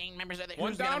 3 gang members.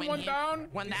 One down, one down.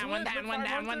 One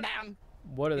down.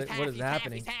 What is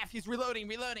happening? He's half. He's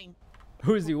reloading.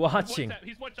 Who is he watching?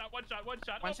 He's one shot. One shot.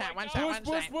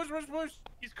 Push.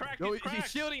 He's cracked. Yo, He's cracked.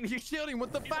 He's shielding.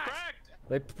 What the fuck? Cracked.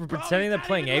 They pretending they're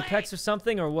playing Apex or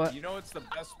something, or what? You know what's the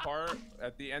best part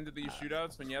at the end of these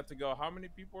shootouts when you have to go? How many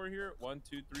people are here? 1,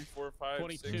 2, 3, 4, 5,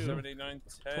 6, 22. 7, 8, 9,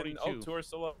 10. Oh, 2 are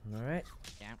still up. All right.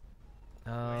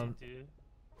 Yeah.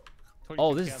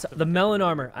 Oh, this is the melon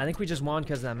armor. I think we just won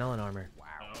because of that melon armor. Wow.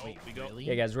 Wait, we go. Really?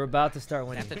 Yeah, guys, we're about to start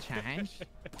winning. Is that the challenge?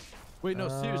 Wait, no,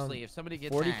 seriously. If somebody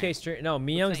gets 40K stream. No,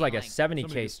 Miyoung's like a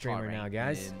 70K streamer now,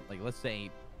 guys. And, like, let's say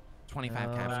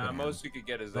 25 caps. Most you could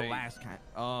get is the 8. last cap.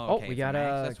 Oh, okay, we it's got max.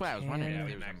 a That's why I was wondering can. if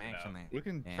there was a max on that. We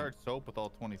can charge soap with all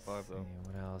 25 though.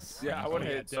 What else? Yeah, I would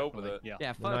have hit soap with it.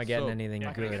 Yeah, We're not getting soap. anything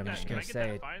Yeah, good. I'm just gonna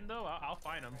say it. Fine though. I'll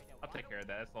find him. I'll take care of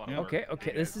that. That's a lot of work.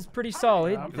 Okay. This is pretty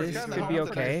solid. I'm This pretty could be sure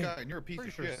okay. And you're a piece Pretty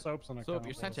of sure shit. soap's an Soap, account.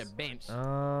 you're such a bench.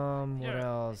 What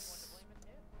else?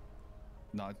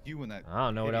 No, it's you and that. I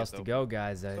don't know what idiot, else to though. go,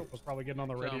 guys. Soap was probably getting on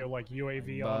the radio like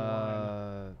UAV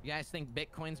online. You guys think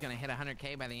Bitcoin's gonna hit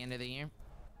 100K by the end of the year?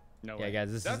 No Yeah, way. guys,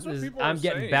 this That's what is people I'm are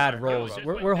getting saying. bad Yeah, rolls. it's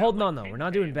We're holding on though. We're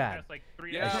not doing bad.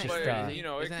 Yeah, It's just, but you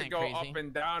know, it Isn't could that go crazy? up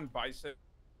and down by se-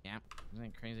 Yeah, isn't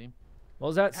that crazy? What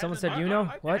was that? Someone said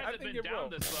Yuno? What? I think it will.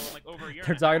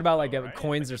 They're talking about like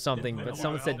coins or something, but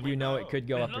someone said Yuno. It could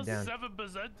go up or down.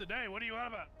 7% today. What are you on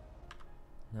about?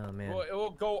 Oh man. Well, it will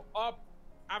go up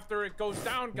after it goes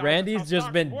down. Guys. Randy's That's how just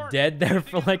stocks been work. dead there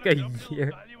for like a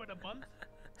year.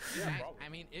 Yeah, I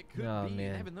mean, it could Oh, be.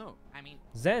 man. You never know. I mean,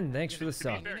 Zen, thanks for the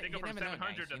sub. They go from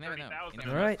 700 to 30,000 in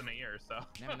All right. less than a year. So.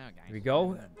 you never know, guys. Here we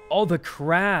go. Oh, the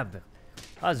crab.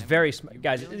 That was very smart.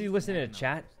 Guys, is he listening to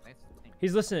chat? That's the thing.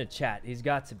 He's listening to chat. He's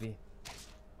got to be.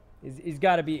 He's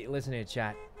got to be listening to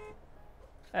chat.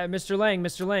 Mr.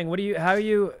 Lang, what do you? How are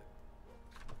you?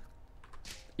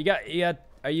 You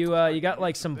got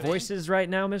like some voices right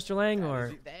now, Mr. Lang,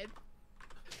 or?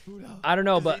 I don't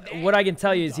know, but what I can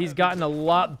tell you is he's gotten a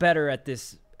lot better at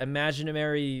this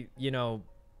imaginary,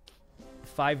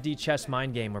 5D chess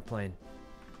mind game we're playing.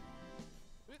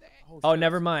 Oh,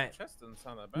 never mind.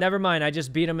 Never mind. I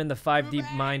just beat him in the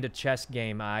 5D mind of chess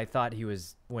game. I thought he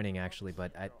was winning actually,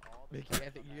 but I. Mickey, I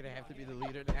think you're gonna have to be the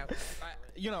leader now.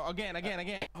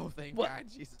 Again. Oh, thank What? God,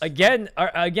 Jesus. Again.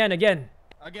 Again.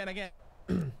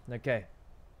 Okay.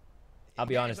 I'll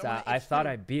be honest. I thought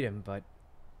I beat him, but.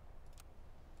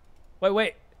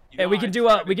 Wait. Hey, we can do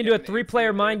a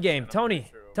 3-player mind game. Tony,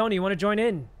 you want to join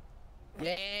in?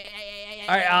 Yeah.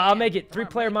 All right, I'll make it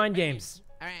 3-player mind games.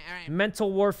 All right.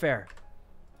 Mental warfare.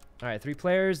 All right, 3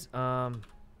 players.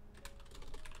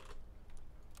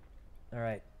 All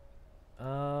right.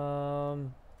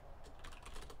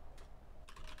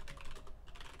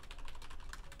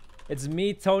 It's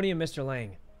me, Tony, and Mr.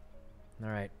 Lang. All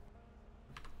right.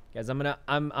 Guys,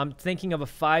 I'm thinking of a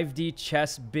 5D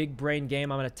chess big brain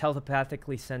game. I'm gonna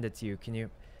telepathically send it to you. Can you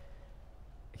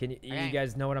Okay. you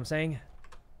guys know what I'm saying?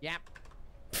 Yep.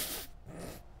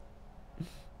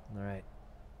 All right.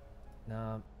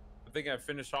 No. I think I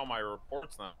finished all my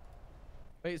reports now.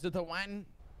 Wait, is it the one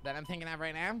that I'm thinking of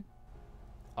right now?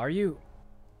 Are you?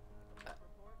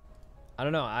 I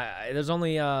don't know. There's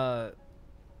only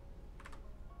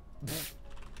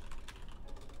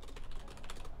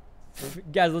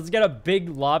guys, let's get a big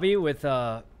lobby with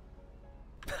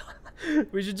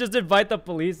we should just invite the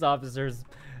police officers.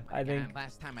 I think.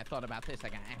 Last time I thought about this, I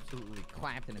got absolutely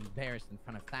clapped and embarrassed in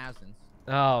front of thousands.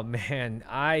 Oh man,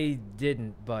 I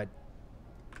didn't, but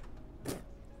all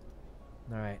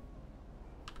right.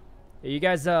 You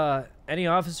guys, any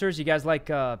officers? You guys like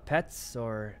pets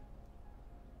or?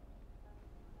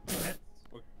 Pets?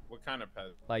 What kind of pet?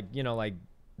 Like, you know, like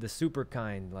the super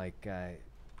kind, like.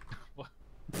 What?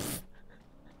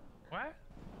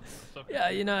 Yeah,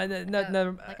 you know,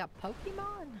 never. Like a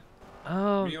Pokemon?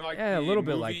 Oh, You mean like yeah, a the little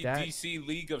bit movie like that. DC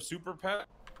League of Super Pet?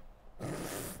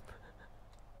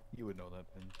 You would know that,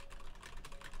 Pin.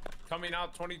 Coming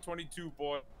out 2022,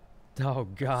 boy. Oh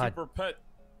God. Super Pet.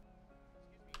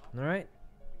 All right.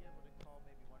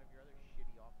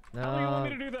 How do you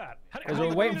want me to do that? Because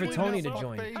we're waiting for Tony to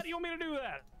join. How do you want me to do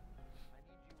that?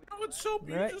 Oh, it's so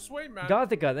beautiful. Right. Just wait, man.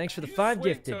 Gothica, thanks for the You 5 just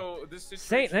wait gifted. till this situation's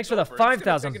Saint, thanks for the over. It's gonna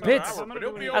 5,000 take another bits. hour, but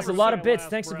it'll be That's a over lot soon. of bits.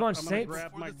 Thanks a bunch, I'm Saint. gonna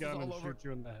grab my gun and shoot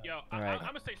you in the head. Yo, All I'm right.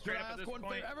 gonna stay straight up at this point.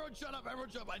 Everyone shut up, everyone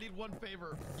shut up. I need one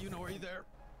favor. You know, are you there?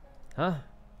 Huh?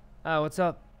 What's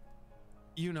up?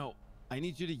 You know, I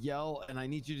need you to yell and I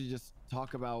need you to just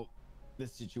talk about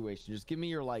this situation. Just give me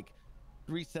your like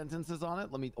 3 sentences on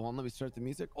it. Let me start the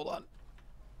music. Hold on.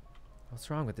 What's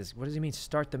wrong with this? What does he mean?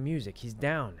 Start the music. He's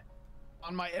down.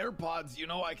 On my AirPods, you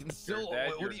know, I can still. You're dead,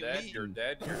 what you're do you dead, mean? You're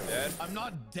dead. You're dead. I'm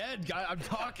not dead, guy. I'm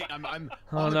talking. I'm.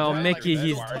 Oh on the no, ground Mickey, like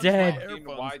he's this. dead.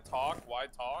 Why talk? Why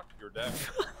talk? You're dead.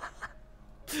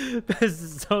 This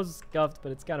is so scuffed,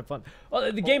 but it's kind of fun.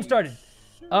 Oh, the game started.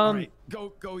 All right,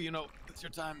 go. You know, it's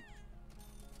your time.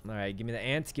 All right, give me the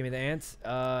ants. Give me the ants.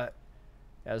 I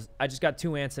just got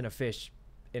 2 ants and a fish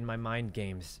in my mind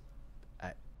games.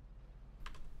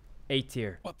 8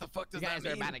 tier. What the fuck does You guys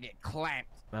that are mean? about to get clapped.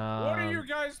 What are you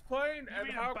guys playing, and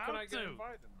how can I get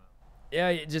invited?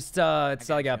 Yeah, just it's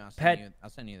like a pet. I'll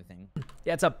send you the thing.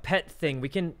 Yeah, it's a pet thing. We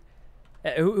can.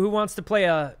 Who wants to play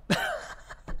a?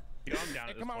 Yo, I'm down Hey,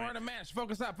 at this come on, we're in point. a match.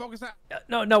 Focus up, focus up.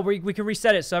 No, we can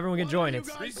reset it so everyone can join.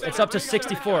 It's up to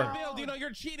 64. Build, you know,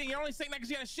 you're cheating. You're only saying that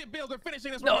because you got a shit build. We're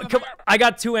finishing this. No, come on. I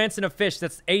got 2 ants and a fish.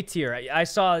 That's A tier. I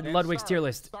saw Ludwig's tier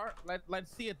list. Start.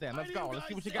 Let's see it then. Let's go. Let's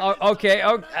see what you got. Okay.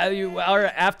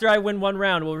 After I win 1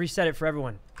 round, we'll reset it for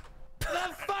everyone. The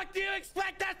fuck do you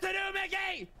expect us to do,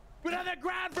 Mickey? We're on the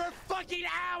ground for a fucking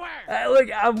hour. Look,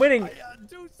 I'm winning.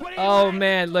 Oh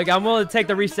man, look, I'm willing to take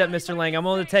the reset, Mr. Lang. I'm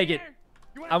willing to take it.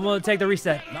 I'm willing to take the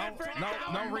reset. No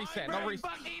reset. No reset.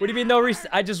 What do you mean no reset?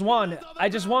 I just won.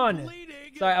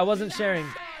 Sorry, I wasn't sharing,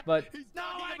 but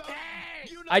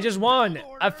I just won.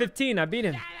 At 15, I beat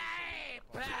him.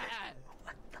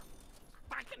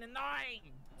 Fucking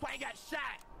annoying. Why got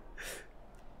shot?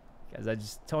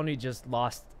 Guys, Tony just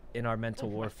lost in our mental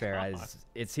warfare.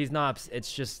 It's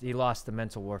just he lost the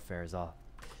mental warfare is all.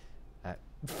 What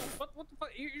the fuck?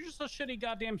 You're just a shitty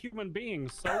goddamn human being,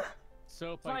 so.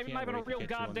 It's not even a real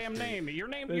goddamn name. Your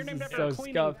name's is after so a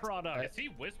cleaning scuffed. product. Is he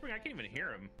whispering? I can't even hear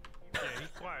him. Yeah, he's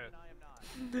quiet.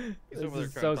 This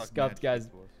is so scuffed, guys.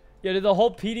 Yeah, did the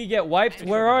whole PD get wiped?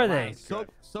 Where are they?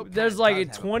 There's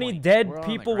like 20 dead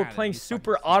people. We're playing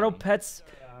super auto pets.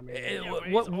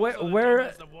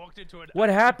 What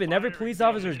happened? Every police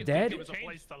officer's dead?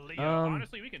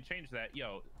 Honestly, we can change that.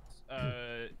 Yo,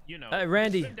 you know.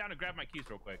 Randy. Sit down and grab my keys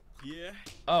real quick. Yeah.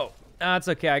 Oh, that's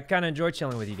okay. I kind of enjoy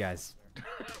chilling with you guys.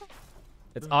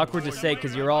 It's awkward to say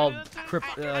because you're all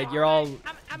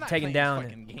taken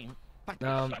down.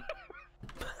 Oh,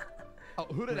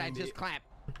 who did I just clap?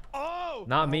 Oh!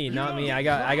 Not me. I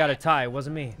got a tie. It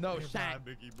wasn't me. No shot.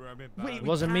 Wait, it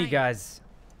wasn't me, guys.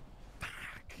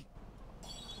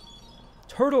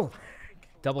 Turtle.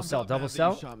 Double cell. You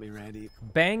shot me, Randy.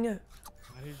 Bang.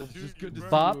 It's just good to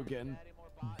Bop. see you again.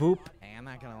 Boop. Hey, I'm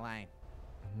not gonna lie.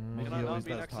 Mickey always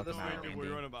does talk about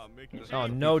Oh,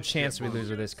 no chance we lose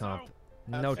with this comp.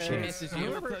 No chance.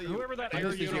 Whoever that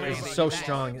This is so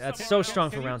strong. That's so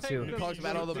strong for round 2. He talks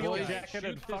about all the boys.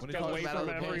 Fucked away from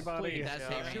everybody. That's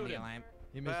Randy.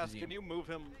 Bass, can you move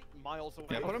him miles away?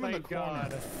 Yeah, put him in the corner.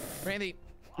 Randy,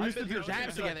 We used to do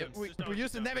jabs together. We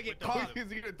used to never get caught.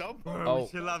 Oh.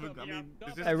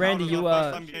 Hey, Randy,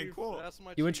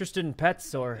 you interested in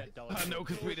pets or? No,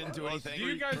 because we didn't do anything. Did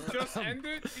you guys just end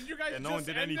it? Did you guys no one just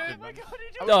did end anything. it?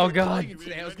 Oh God.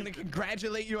 Today I was gonna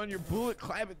congratulate you on your bullet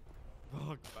clapping.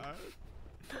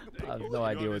 I have no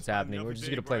idea what's happening. We're just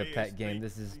gonna play the pet game.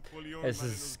 This is as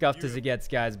scuffed as it gets,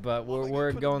 guys. But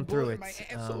we're going through it.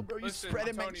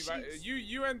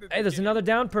 You ended. Hey, there's another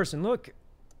down person. Look.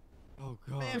 Oh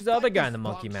God. Who's the other guy in the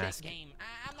monkey mask?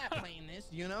 I'm not playing this,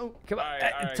 you know. Come on, All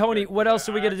right, Tony. good. What else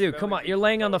are we gonna do? Come on, Accidentally you're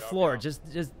laying on the go floor. down.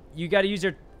 Just you got to use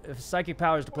your psychic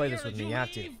powers to play this with me. You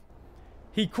have to.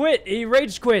 He quit. He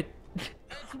rage quit. It's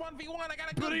 1v1. I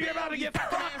gotta go. You're about to get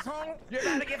fucked, asshole. You're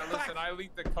about to get fucked. Listen, I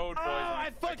leaked the code, boys.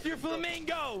 I fucked your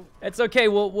flamingo. It's okay.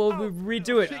 We'll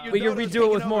redo it. We can redo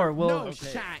it with more. We'll. No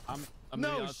shot.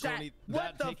 No shot. Tony, What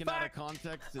that the taken fuck? out of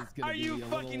context is gonna Are be you a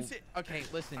fucking little... Okay,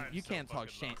 listen. You can't talk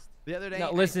shit. The other day, No,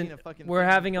 I listen. seen a fucking We're thing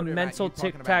having a on Twitter mental about you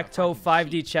talking about tic-tac-toe a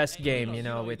fucking 5D chess game. You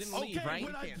know, it's. Okay, Okay,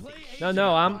 when I play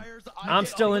No, I'm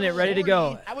still in it, ready to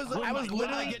go. I was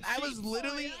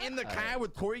literally in the car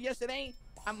with Tori yesterday.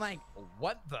 I'm like,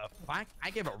 what the fuck? I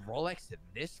give a Rolex to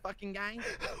this fucking guy?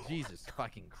 Jesus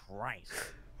fucking Christ.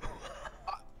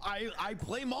 I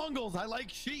play Mongols. I like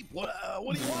sheep. What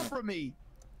do you want from me?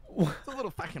 It's a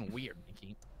little fucking weird,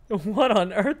 Mickey. What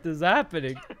on earth is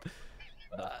happening?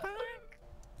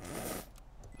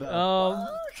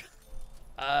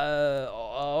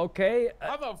 Okay.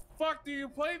 How the fuck do you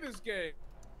play this game?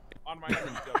 On my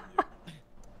MW.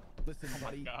 Listen,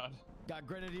 buddy. God. Got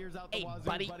grenadiers out the Hey, wazoo,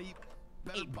 buddy. buddy.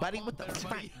 Hey, buddy, what the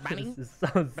fuck, buddy? This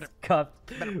sounds scuffed.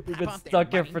 We've been pop there,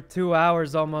 stuck here buddy. for 2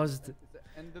 hours almost.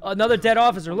 Another dead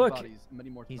officer. Look.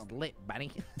 He's lit,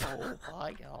 buddy. Oh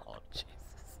my god.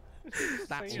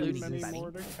 Stop Saying looting, many buddy.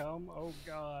 more to come. Oh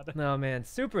God. No man,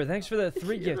 super. Thanks for the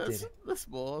 3 gifted. That's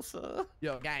more, sir.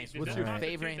 Yo, guys, Is what's there your a concept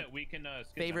favorite that we can, skip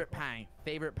favorite that? pie?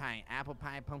 Favorite pie? Apple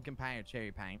pie, pumpkin pie, or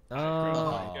cherry pie?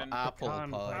 Apple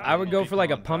Pecan pie. pie. I would go for like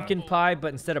a pumpkin pie,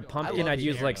 but instead of pumpkin, love I'd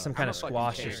use cherry. like some kind of I'm a fucking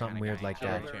squash or cherry something kinda weird guy. like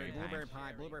that. Cherry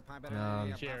pie. Blueberry pie better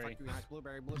Um, Cherry.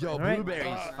 Yo, Alright.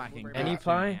 blueberries fucking good Any too,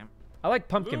 pie? man. I like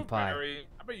pumpkin pie. Blueberry.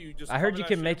 I bet you just I heard cover you that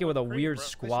can shit make it with a cream, weird bro.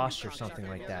 squash or something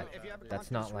like that. That's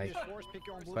not like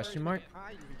question mark.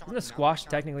 Isn't a squash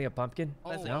technically a pumpkin?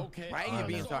 Listen, No. Why are you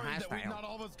being so Sorry that hostile? not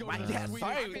all of us go Why? to Yeah, the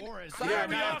sorry. Swedish forest. Sorry, Yeah,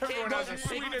 we now all can't everyone go has to a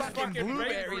fucking sweetest fucking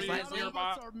blueberries bakery last in year.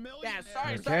 Eurobot. Yeah,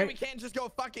 sorry, Okay. we can't just go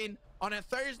fucking on a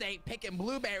Thursday picking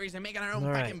blueberries and making our own All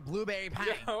right. fucking blueberry pie.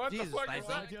 Yeah, what the Jesus, fuck is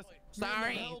Lacey. that?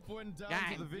 Sorry. Help went down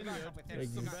Guy. to the vineyard.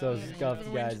 This is so scuffed,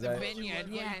 Went guys. to the vineyard,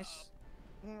 yes.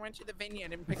 Went to the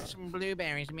vineyard and picked some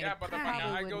blueberries and made Yeah, a but the pie.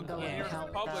 fuck, I go to the Yeah. nearest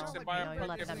Publix and buy a You know, pumpkin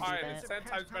let them pie, do and it's that.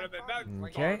 10 times better than that.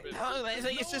 Okay. garbage. Oh,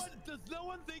 Leslie, it's just. Does no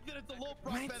one think that it's a little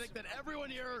What? prophetic that everyone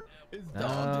here is Um,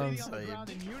 dog bleeding on the ground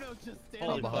and Yuno just standing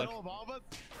in the middle of all of us?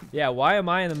 Yeah, why am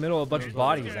I in the middle of a bunch of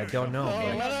bodies? I don't know.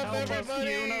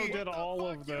 Yuno did all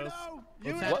of this.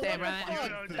 What's up there,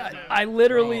 brother? I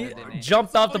literally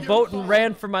jumped off the boat and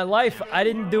ran for my life. I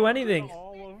didn't do anything.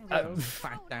 All of this.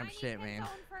 Fucked up shit, man.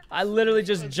 I literally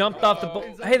just jumped off the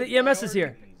boat. Hey, the EMS is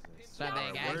here. So there,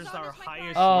 guys. Where's our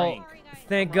highest Oh, rank?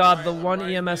 thank God the one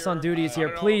EMS on duty is here.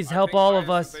 Please help all of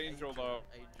us.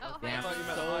 Yeah.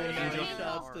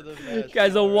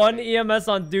 Guys, the one EMS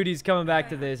on duty is coming back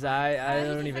to this. I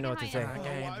don't even know what to say.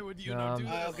 Why would Yuno do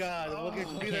this? Oh god, look at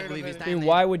I can't believe he's I dying. mean,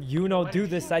 why would Yuno do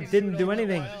this? I didn't do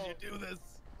anything. Why did you do this?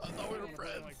 I thought we were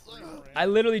friends. I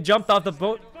literally jumped off the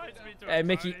boat. Hey,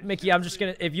 Mickey, I'm just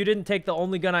gonna. If you didn't take the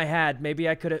only gun I had, maybe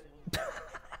I could have.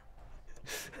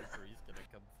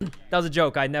 That was a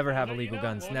joke. I never have illegal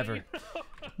guns. Never.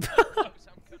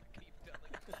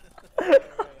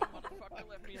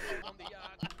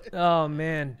 Oh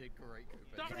man.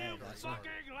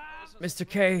 Mr.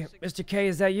 K,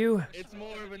 is that you? It's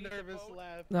more of a nervous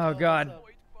laugh. Oh God.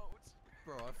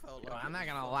 Bro, I felt Yo, I'm not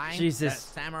gonna lie. Jesus. That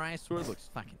samurai sword looks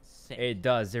fucking sick. It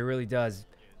does. It really does.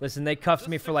 Listen, they cuffed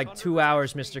me for like 2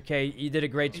 hours, Mr. K. You did a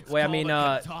great. Well, I mean,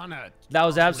 that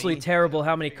was absolutely terrible.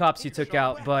 How many cops you took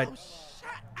out, but.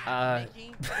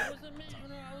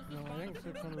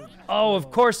 Oh,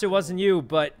 of course it wasn't you,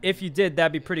 but if you did,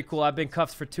 that'd be pretty cool. I've been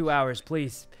cuffed for 2 hours,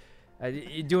 please.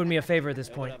 You're doing me a favor at this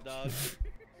point.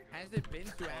 Has it been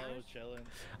 2 hours?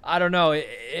 I don't know.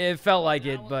 It felt like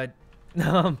it, but It's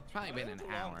probably been an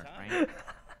hour, right?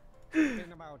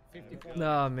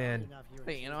 Oh man.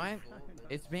 Wait, you know what?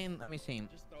 It's been. Let me see. And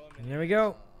there we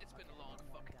go.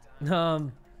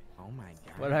 Oh my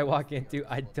god. What did I walk into?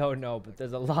 I don't know, but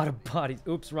there's a lot of bodies.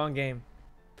 Oops, wrong game.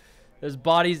 There's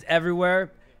bodies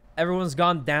everywhere. Everyone's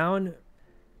gone down.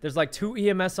 There's like 2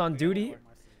 EMS on duty.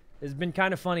 It's been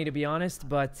kind of funny, to be honest,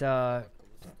 but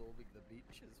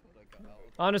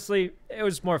Honestly, it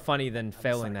was more funny than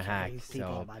failing the hack. carrying people So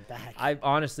on my back. I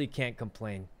honestly can't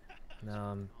complain.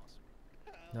 All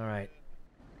right.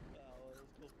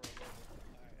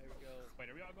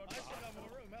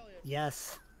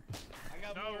 Yes.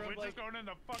 No, we're just going in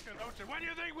the fucking ocean. Where do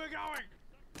you think we're going?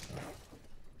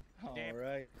 All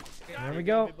right. There we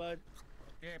go.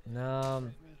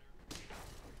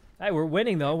 Hey, we're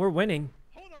winning though. We're winning.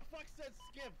 Who the fuck said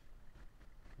skip?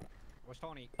 Where's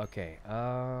Tony? Okay.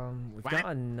 We've got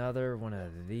another one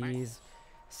of these.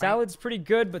 Salad's pretty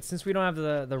good, but since we don't have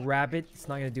the rabbit, it's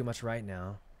not gonna do much right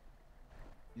now.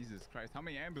 Jesus Christ, how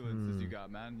many ambulances you got,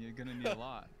 man? You're gonna need a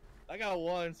lot. I got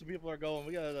one, so people are going.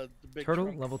 We got the big Turtle,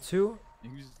 trunk. level 2. You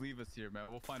can just leave us here, man.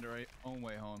 We'll find our own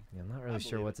way home. Yeah, I'm not really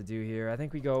sure what to do here. I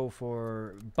think we go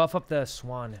for buff up the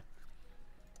swan.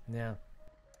 Yeah.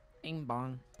 Bing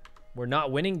bong. We're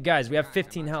not winning, guys. We have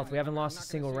 15 health. We haven't lost a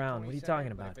single round. What are you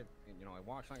talking about?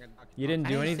 You didn't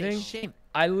do anything?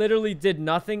 I literally did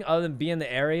nothing other than be in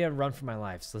the area and run for my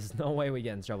life. So there's no way we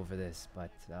get in trouble for this.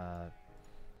 But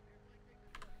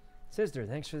Sister,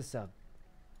 thanks for the sub.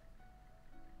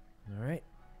 All right.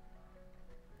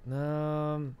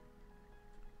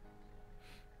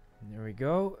 There we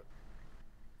go.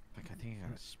 Fuck, I think I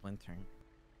got a splinter.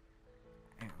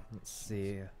 Let's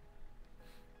see.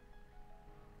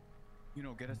 You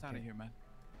know, get us out of here, man.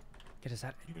 Get us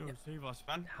out. You know, save us,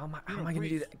 man. How am I gonna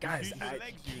do that, guys?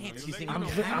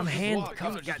 I'm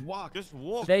handcuffed. Just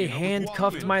walk. They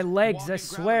handcuffed my legs. I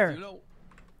swear.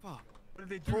 What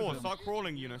did they crawl? Start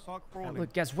crawling, you know. Start crawling.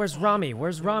 Look, guys, where's Rami?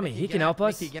 Where's Rami? He can help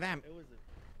us. Mickey, get him.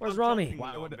 Where's Rami?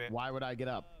 Why would I get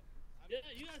up? Yeah,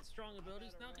 you got strong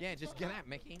abilities now. Yeah, just get up,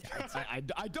 Mickey. I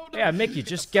don't know. Yeah, Mickey,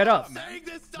 just get up. Saying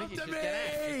this stuff to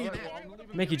me.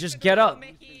 Mickey, just get up.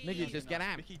 Mickey, just get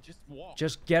up.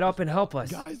 Just get up and help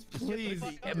us. Guys, please.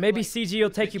 Maybe CG will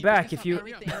take you back if you.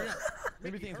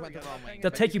 Maybe things went the wrong way. They'll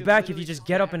take you back if you just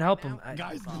get up and help them.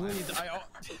 Guys, please.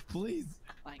 Please.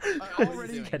 This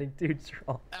is getting too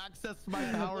troll. Access my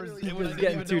powers. It was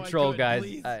getting too troll, guys.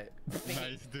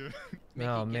 Nice, dude.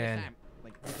 Oh man.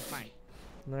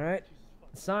 All right.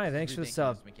 Sai, thanks for the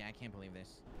sub. Mickey, I can't believe this.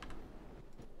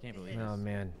 Can't believe this. Oh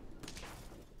man.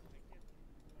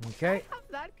 Okay. I have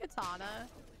that katana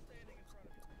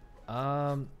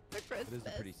for It Christmas. is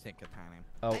a pretty sick katana.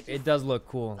 Oh, it does look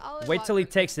cool. all I Wait want till he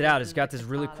for takes it out. Christmas It's got is this a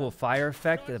really katana. cool fire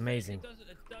effect. Amazing. It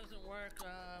doesn't work. It's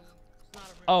not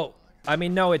a real Oh, I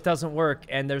mean, no, it doesn't work.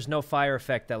 And there's no fire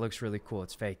effect that looks really cool.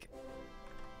 It's fake.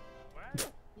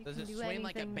 Does it do swing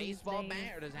like a anything these baseball days.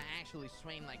 bat, or does it actually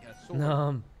swing like a sword?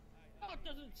 No, it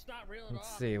doesn't. It's not real at all.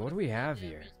 Let's see. What do we have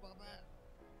here? Baseball bat.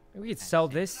 Maybe we could sell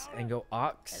this and go That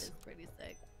ox. is pretty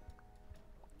sick.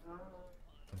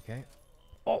 Okay.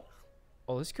 Oh,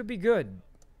 this could be good.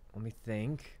 Let me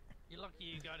think. You're lucky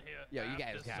you got here. Yo, you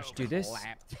guys got Just do this.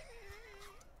 clapped.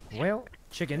 Well,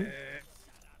 chicken.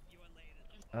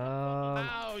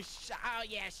 Oh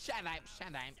yeah, shut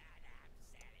up.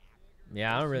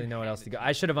 Yeah, I don't really know what else to go.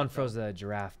 I should have unfroze the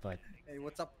giraffe, but Hey,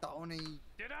 what's up, Tony?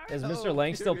 is Mr.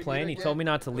 Lang still playing? He told me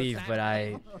not to leave, but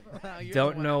I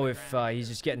don't know if he's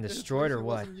just getting destroyed or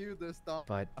what.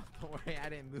 But Don't worry, I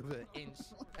didn't move an inch.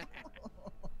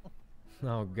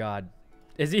 oh god,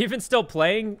 is he even still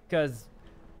playing? Cause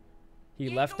he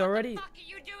left already.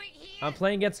 I'm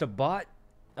playing against a bot.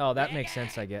 Oh, that makes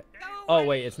sense. I get. Oh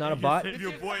wait, it's not a bot. Save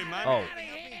your boy, man. Oh.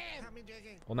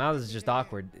 Well, now this is just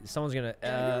awkward. Someone's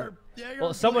gonna.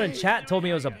 Well, someone in chat told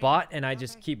me it was a bot, and I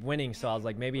just keep winning. So I was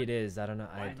like, maybe it is. I don't know.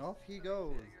 Off he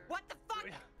goes. What the fuck?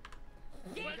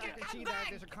 You got to see that.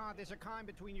 There's a con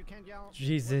between you. Can't yell.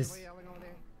 Jesus. Way yelling over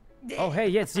there. Oh, hey,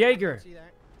 yeah, it's Jaeger. See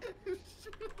that?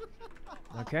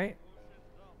 Okay.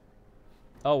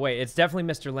 Oh wait, it's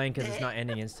definitely Mr. Lang because it's not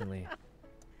ending instantly.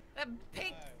 A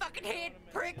pig fucking head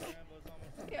prick.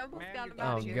 I almost got him Oh,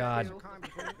 out of here, God. too.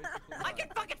 I can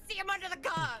fucking see him under the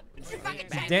car.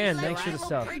 Dan, thanks for the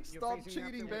sub. Stop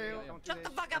cheating, Bale. Shut the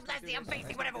fuck up, Leslie. I'm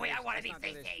facing whatever way I want to be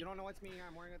facing. You don't know it's me.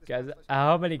 I'm wearing this. Guys,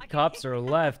 how many cops are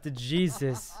left?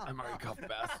 Jesus. I'm already cuffed,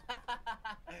 Bass.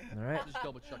 All right. Just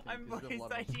double checking. I'm because we have a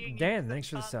lot of- voice-IDing Dan, thanks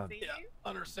for the sub. Yeah,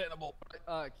 understandable.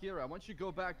 Kira, I want you to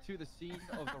go back to the scene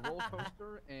of the roller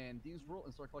coaster and Dean's Rule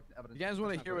and start collecting evidence. You guys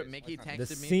want to hear what Mickey texted me? The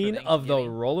scene of the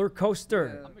roller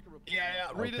coaster. Yeah,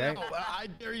 read it Okay. out. I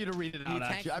dare you to read it He out,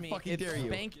 actually. texted I me, fucking it's dare you.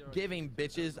 Thanksgiving,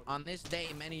 bitches. On this day,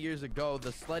 many years ago, the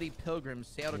slutty pilgrims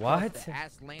sailed What? across the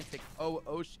Atlantic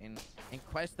Ocean in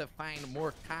quest to find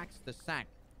more cocks to suck.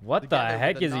 What the Together with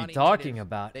heck the is he naughty talking natives,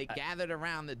 about? They gathered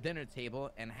around the dinner table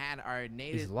and had our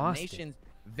lost it. nation's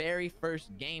very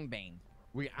first game bang.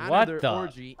 We What honor their the-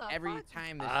 orgy every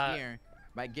time this year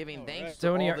by giving thanks to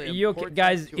Tony, all are the you okay? important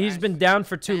Guys, to he's our been down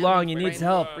for too long. He needs family,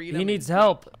 help. friends, He freedom, needs and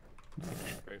help.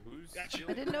 Wait, who's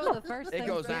I didn't know the first thing. It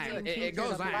goes on. It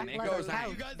goes on. It goes on.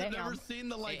 You guys have never seen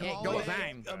the like It goes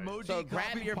holiday on. emoji So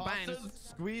grab copy your pastas? buns,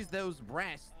 squeeze those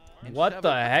breasts. And What shove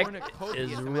the a heck cornucopia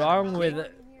is amount wrong of with cake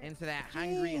it? into that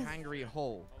hungry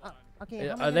hole. Okay.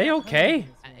 how Are many- they how okay?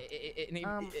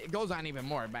 It goes on even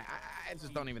more, but I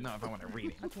just don't even know if I want to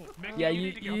read it. Yeah,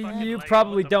 you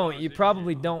probably don't. You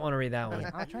probably don't want to read that one.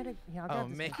 I'll try to. Yeah, I'll Oh, grab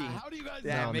this Mickey. one. How do you guys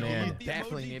Yeah, Oh, Mickey, man. you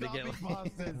definitely need to get.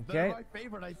 pastas. Okay. They're my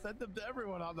favorite. I sent them to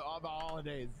everyone on the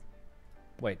holidays.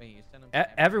 Wait, Wait, you send 'em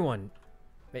to everyone.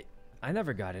 Wait, I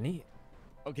never got any.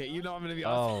 Okay, you know I'm gonna be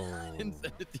Oh. honest.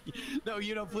 No,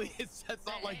 you know, please. That's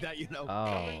not like that, you know.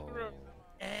 Oh.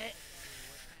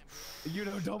 You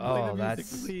know, don't play Oh, the music,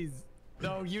 that's- please.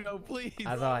 No, you know, please.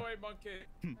 I thought. Wait,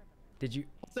 monkey. Did you?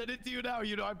 I'll send it to you now,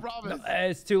 you know, I No, promise.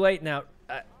 it's too late now.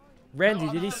 Randy,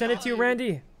 did he send it to you,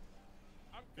 Randy?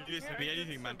 You just be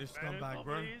anything, man. This scumbag,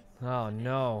 bro. Oh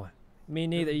no. Me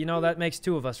neither. You know that makes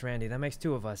two of us, Randy. That makes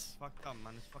two of us. Fucked up,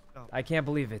 man. It's fucked up. I can't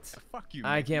believe it. Fuck you.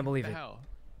 I Mickey. can't What believe the it. hell?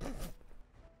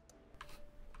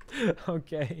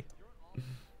 Okay.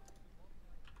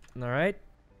 All right.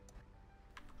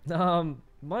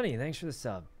 Money. Thanks for the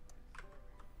sub.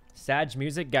 Sag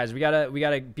music, guys. We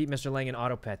gotta beat Mr. Lang in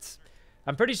auto pets.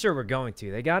 I'm pretty sure we're going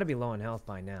to. They gotta be low in health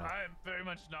by now. I am very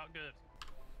much not good.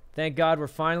 Thank God we're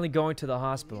finally going to the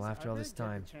hospital after all this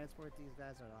time. Transport these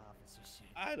guys or officers.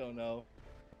 I don't know.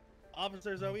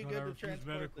 Officers, are we good to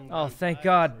transport them? Oh, thank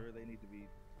God. Or they need to be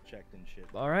checked and shit.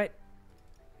 All right.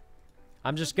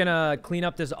 I'm just gonna clean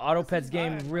up this auto pets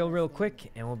game real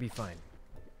quick, and we'll be fine.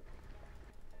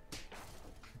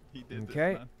 He did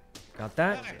Okay. this, man. Got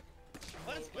that.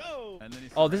 Let's go. And then he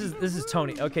Oh, this is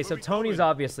Tony. Okay, so Tony's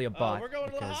obviously a bot. We're going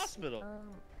to the because- hospital.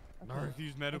 I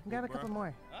refuse medical. Grab a couple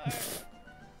more. There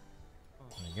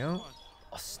you go.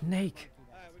 A snake.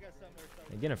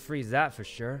 They're gonna freeze that for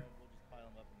sure.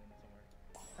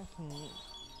 Okay.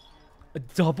 A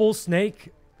double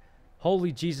snake?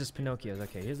 Holy Jesus, Pinocchios.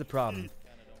 Okay, here's the problem.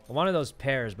 I wanted those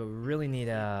pairs, but we really need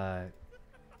a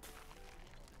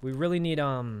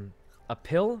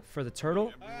pill for the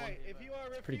turtle.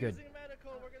 It's pretty good.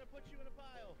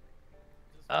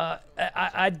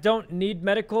 I don't need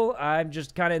medical. I'm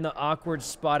just kind of in the awkward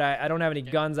spot. I don't have any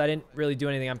guns. I didn't really do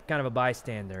anything. I'm kind of a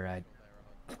bystander.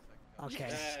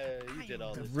 Okay. You did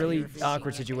all this. Really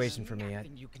awkward situation for me.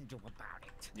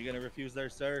 You gonna refuse there,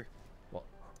 sir? Well,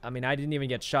 I mean, I didn't even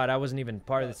get shot. I wasn't even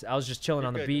part of this. I was just chilling You're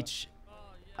on the good, beach.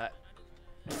 Alright,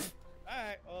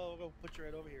 oh, we'll put you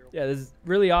right over here. Yeah, this is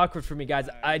really awkward for me, guys.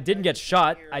 I didn't get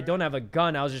shot. I don't have a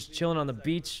gun. I was just chilling on the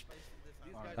beach.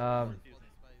 No,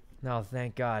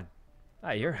 thank God.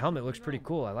 Ah, your helmet looks pretty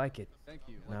cool. I like it. Thank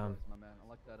you. No. Likewise, my man. I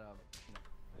like that.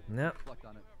 No. Reflect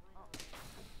on it.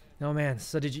 No, man.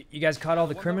 So did you guys caught all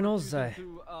the One criminals? number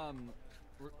two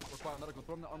to, require medical.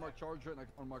 Throw him the unmarked Charger and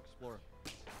unmarked Explorer.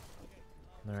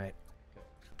 All right.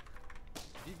 Do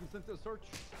you consent to a search?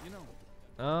 You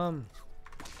know.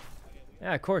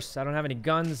 Yeah, of course. I don't have any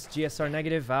guns. GSR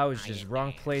negative. I was just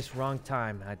wrong place, wrong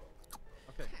time. Okay.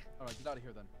 All right. Get out of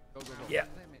here then. Go, go, go. Yeah.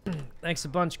 Thanks a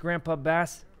bunch, Grandpa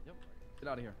Bass. Yep. Get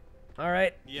out of here. All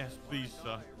right. Yes, please,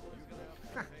 sir.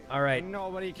 All right.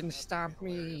 Nobody can stop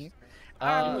me.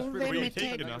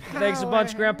 Thanks a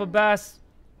bunch, Grandpa Bass.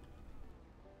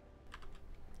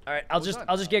 All right, I'll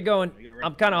just get going.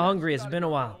 I'm kind of hungry. It's been a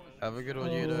while. Have a good one,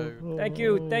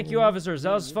 Yuno. Thank you, officers.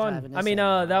 That was fun. I mean,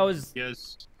 that was.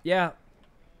 Yes. Yeah.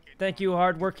 Thank you,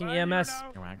 hardworking EMS.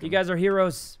 You guys are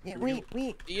heroes. Yeah, wait.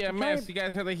 EMS, you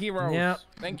guys are the heroes. Yeah.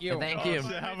 Thank you. Thank you.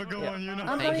 Have a good one,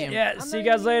 Yuno. Thank you. Yeah. See you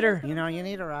guys later. You know, you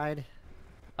need a ride.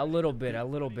 A little bit.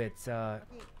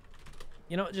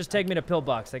 You know, just take me to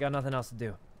Pillbox. I got nothing else to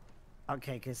do.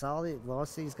 Okay, because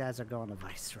most of these guys are going to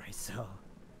Vice, right? So.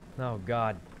 Oh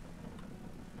God.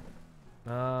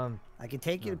 I can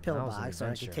take you to that was an Pillbox, or I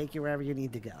can adventure. take you wherever you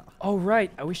need to go. Oh right.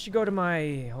 We should go to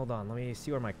my. Hold on. Let me see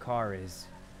where my car is.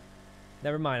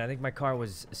 Never mind. I think my car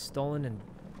was stolen and.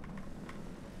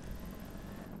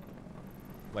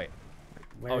 Wait.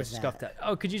 Where oh, is it's scuffed out.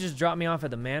 Oh, could you just drop me off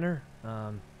at the manor?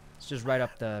 It's just right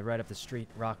up the street,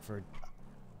 Rockford.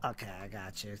 Okay, I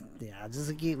got you. Yeah, I'll just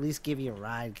at least give you a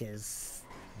ride, because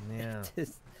Yeah.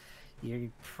 you're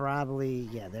probably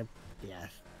yeah.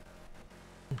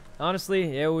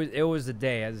 Honestly, it was a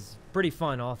day. It was pretty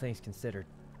fun, all things considered.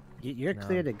 You're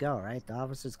clear to go, right? The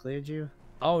officers cleared you.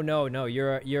 Oh no,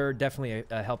 you're definitely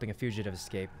helping a fugitive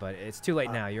escape, but it's too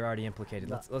late now. You're already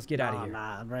implicated. Let's get out of here.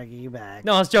 Nah, I'm bringing you back.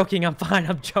 No, I was joking. I'm fine.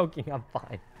 I'm joking. I'm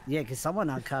fine. Yeah, because someone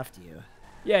uncuffed you.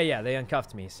 Yeah, they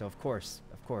uncuffed me, so of course.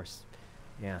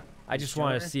 Yeah. I just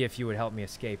wanted to sure? see if you would help me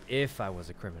escape if I was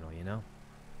a criminal, you know?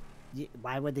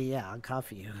 Why would they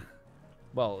uncuff you?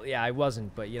 Well, yeah, I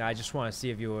wasn't, but, you know, I just want to see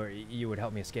if you would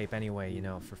help me escape anyway, you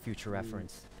know, for future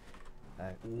reference.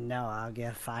 No, I'll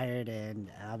get fired and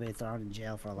I'll be thrown in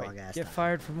jail for a long ass Get time.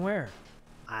 fired from where?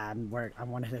 I'm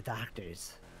one of the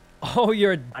doctors. Oh,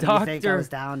 you're a Why doctor. do you think I was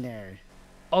down there?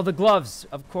 Oh, the gloves,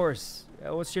 of course.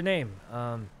 What's your name?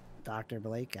 Dr.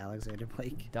 Blake, Alexander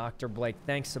Blake. Dr. Blake,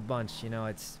 thanks a bunch. You know,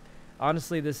 it's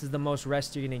honestly, this is the most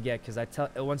rest you're gonna get, because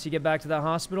once you get back to the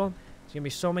hospital, there's gonna be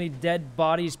so many dead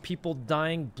bodies, people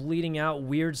dying, bleeding out,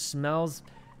 weird smells.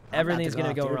 Everything's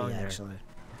gonna go wrong there. Actually.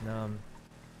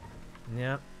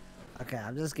 Yeah. Okay,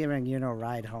 I'm just giving Yuno a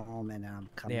ride home, and I'm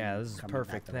coming. Yeah, this is coming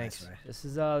perfect. back the Thanks. rest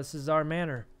way. This is our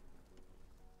manor.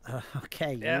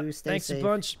 Okay, Yeah, you stay thanks safe. a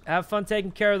bunch. Have fun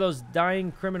taking care of those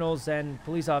dying criminals and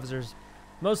police officers.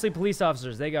 Mostly police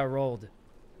officers. They got rolled.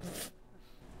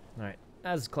 All right,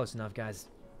 that's close enough, guys.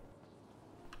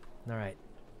 All right,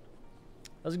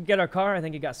 let's get our car. I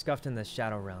think it got scuffed in the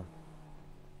shadow realm.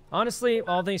 Honestly,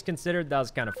 all things considered, that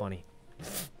was kind of funny.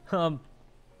 All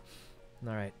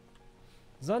right.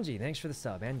 Zunji, thanks for the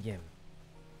sub, and Gim.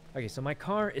 Okay, so my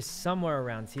car is somewhere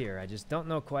around here. I just don't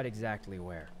know quite exactly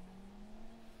where.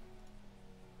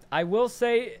 I will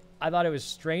say, I thought it was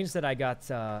strange that I got,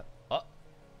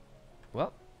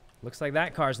 well, looks like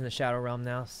that car's in the Shadow Realm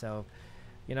now, so,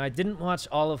 you know, I didn't watch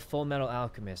all of Full Metal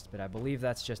Alchemist, but I believe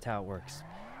that's just how it works.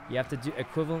 You have to do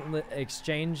equivalent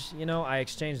exchange, you know, I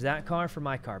exchanged that car for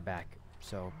my car back,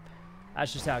 so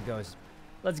that's just how it goes.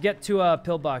 Let's get to a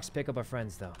pillbox, pick up our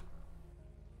friends, though.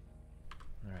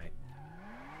 All right.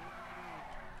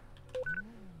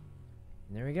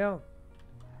 There we go.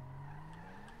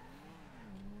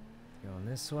 Going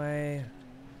this way.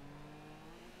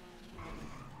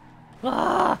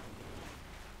 Ah!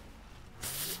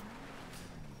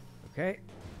 Okay.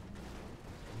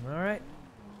 All right.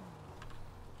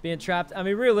 Being trapped. I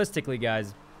mean, realistically,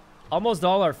 guys, almost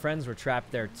all our friends were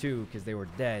trapped there too because they were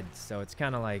dead. So it's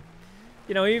kind of like,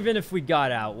 you know, even if we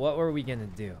got out, what were we gonna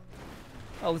do?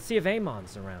 Oh, let's see if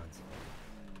Amon's around.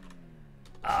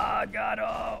 Ah, God,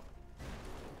 oh.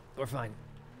 We're fine.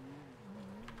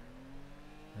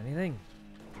 Anything?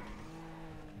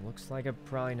 Looks like it,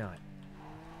 probably not.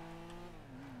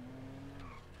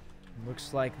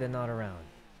 Looks like they're not around.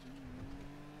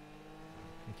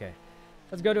 Okay.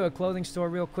 Let's go to a clothing store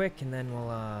real quick, and then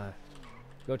we'll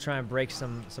go try and break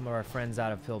some of our friends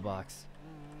out of pillbox.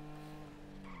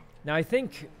 Now,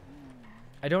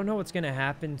 I don't know what's going to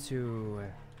happen to...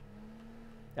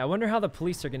 I wonder how the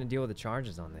police are going to deal with the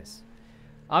charges on this.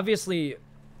 Obviously,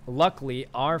 luckily,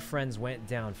 our friends went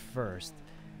down first.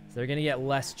 So they're going to get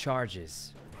less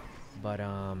charges. But,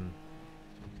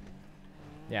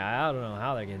 yeah, I don't know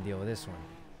how they're going to deal with this one.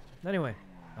 Anyway,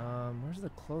 where's the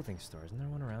clothing store? Isn't there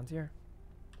one around here?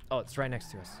 Oh, it's right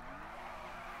next to us.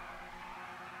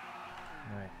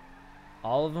 Alright.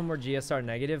 All of them were GSR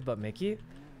negative, but Mickey?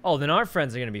 Oh, then our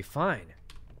friends are going to be fine.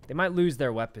 They might lose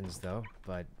their weapons, though,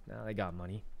 but they got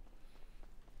money.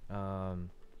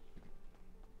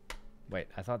 Wait,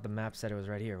 I thought the map said it was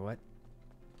right here. What?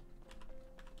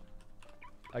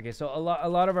 Okay, so a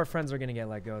lot of our friends are going to get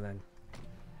let go then.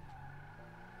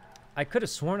 I could have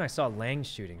sworn I saw Lang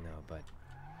shooting, though, but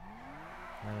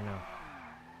I don't know.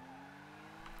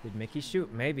 Did Mickey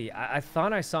shoot? Maybe. I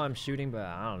thought I saw him shooting, but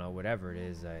I don't know. Whatever it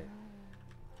is.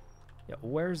 Yeah,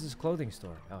 where's this clothing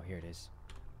store? Oh, here it is.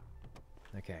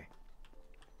 Okay.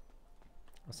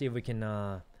 I'll see if we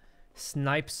can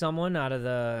snipe someone out of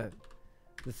the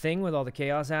thing with all the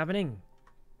chaos happening.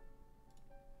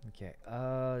 Okay.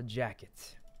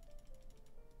 Jacket.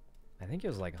 I think it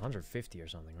was like 150 or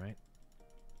something, right?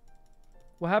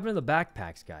 What happened to the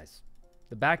backpacks, guys?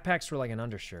 The backpacks were like an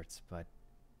undershirts, but...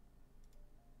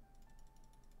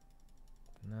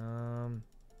 Do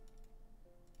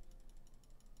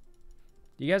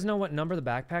you guys know what number the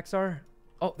backpacks are?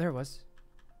 Oh, there it was.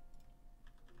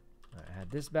 I had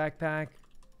this backpack.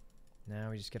 Now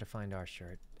we just gotta find our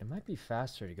shirt. It might be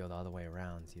faster to go the other way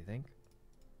around, do you think?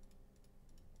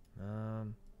 Yeah,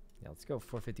 let's go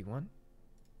 451.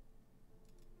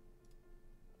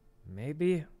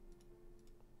 Maybe.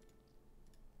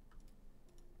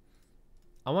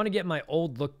 I want to get my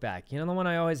old look back. You know the one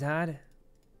I always had?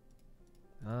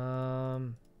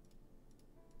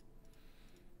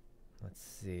 Let's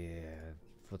see.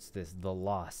 What's this? The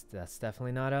Lost. That's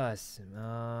definitely not us.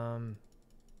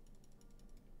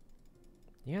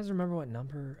 You guys remember what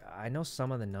number? I know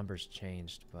some of the numbers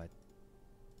changed, but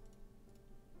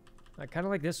I kind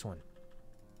of like this one.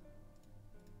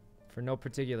 For no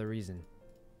particular reason.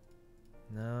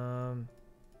 Let's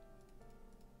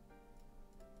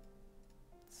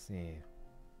see.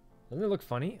 Doesn't it look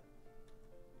funny?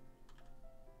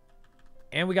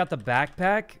 And we got the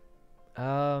backpack.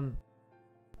 All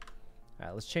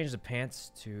right, let's change the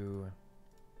pants to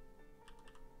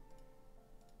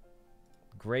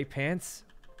gray pants.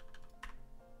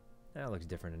 That looks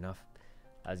different enough.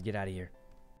 Let's get out of here.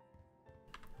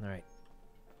 All right.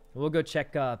 We'll go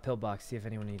check Pillbox, see if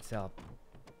anyone needs help.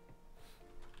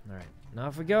 All right, now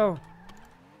off we go.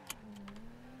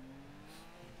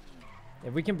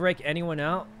 If we can break anyone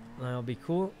out, that'll be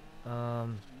cool. But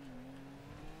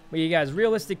you guys,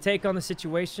 realistic take on the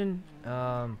situation.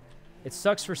 It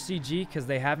sucks for CG because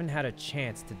they haven't had a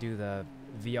chance to do the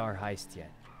VR heist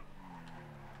yet.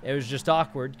 It was just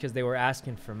awkward because they were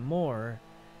asking for more,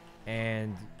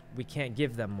 and we can't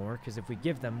give them more because if we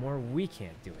give them more, we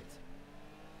can't do it.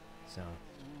 So,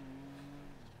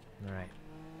 all right.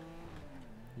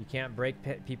 You can't break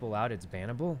people out. It's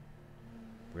bannable.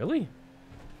 Really?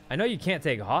 I know you can't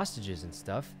take hostages and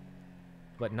stuff,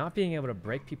 but not being able to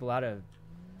break people out of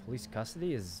police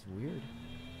custody is weird.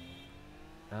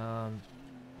 I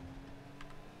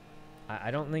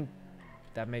don't think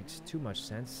that makes too much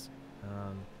sense.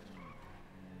 All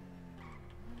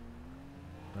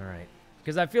right.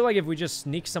 Because I feel like if we just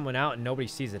sneak someone out and nobody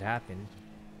sees it happen,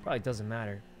 probably doesn't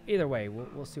matter. Either way,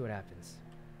 we'll see what happens.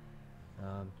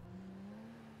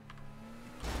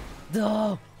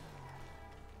 Duh!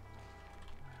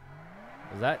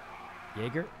 Was that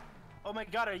Jaeger? Oh my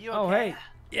god, are you okay? Oh, hey.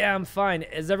 Yeah, I'm fine.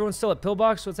 Is everyone still at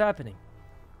Pillbox? What's happening?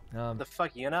 The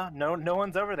fuck, Yuno? No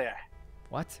one's over there.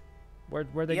 What?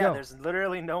 Where'd they go? Yeah, there's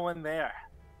literally no one there.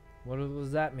 What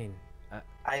does that mean?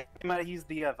 I might have used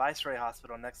the Viceroy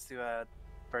Hospital next to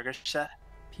Burger Shed.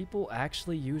 People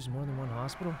actually use more than one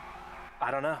hospital? I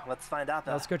don't know. Let's find out,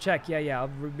 though. Let's go check. Yeah, I'll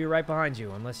be right behind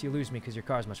you, unless you lose me because your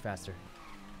car's much faster.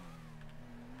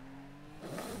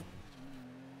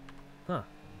 Huh.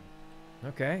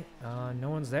 Okay.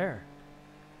 No one's there.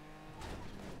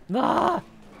 Ah!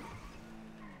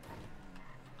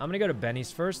 I'm gonna go to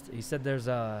Benny's first. He said there's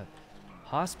a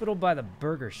hospital by the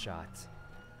Burger Shot.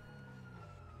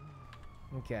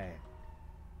 Okay.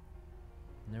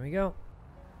 There we go.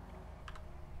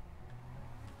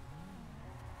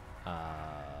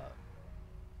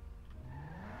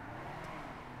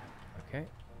 Okay.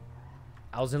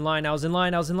 I was in line.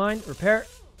 Repair.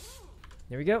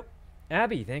 There we go.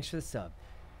 Abby, thanks for the sub.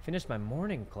 Finished my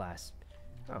morning class.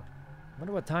 Oh,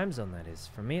 wonder what time zone that is.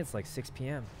 For me, it's like 6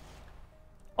 p.m.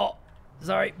 Oh,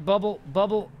 sorry. Bubble.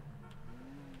 All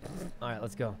right,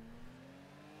 let's go.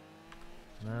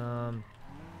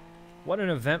 What an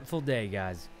eventful day,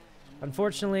 guys.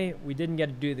 Unfortunately, we didn't get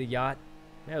to do the yacht.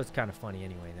 That was kind of funny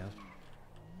anyway, though.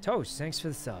 Toast, thanks for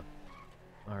the sub.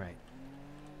 All right.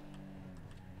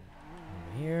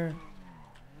 Over here.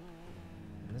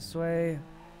 This way.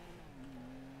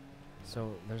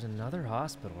 So, there's another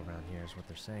hospital around here is what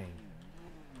they're saying.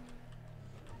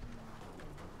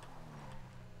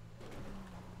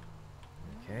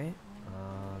 Okay.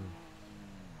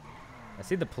 I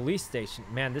see the police station.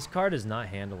 Man, this car does not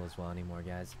handle as well anymore,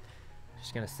 guys.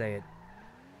 Just gonna say it.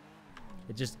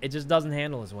 It just doesn't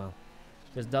handle as well.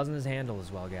 Just doesn't handle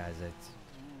as well, guys. It's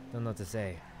don't know what to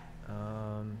say.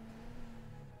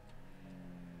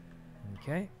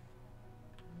 Okay.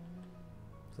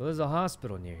 So there's a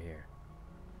hospital near here.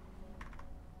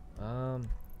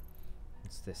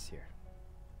 What's this here?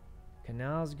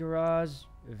 Canals Garage,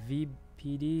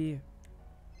 VPD,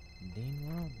 Dean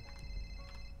World.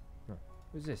 Oh,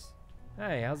 who's this?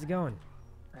 Hey, how's it going?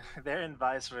 They're in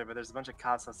Viceroy, but there's a bunch of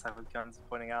cops outside with guns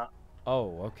pointing out.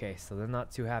 Oh, okay. So they're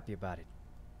not too happy about it.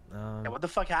 Yeah, what the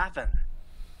fuck happened?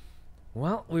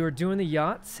 Well, we were doing the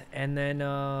yacht, and then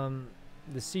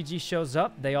the CG shows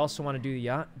up. They also want to do the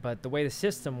yacht, but the way the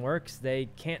system works, they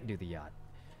can't do the yacht.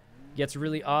 Gets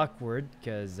really awkward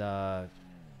because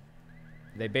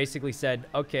they basically said,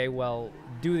 okay, well,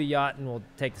 do the yacht and we'll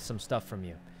take some stuff from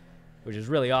you, which is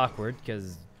really awkward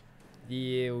because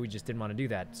we just didn't want to do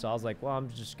that. So I was like, well, I'm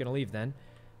just going to leave then.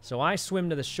 So I swim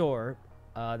to the shore.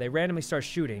 They randomly start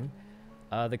shooting.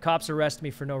 The cops arrest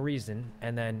me for no reason,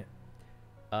 and then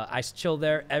I chill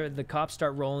there. The cops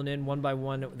start rolling in one by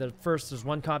one. There's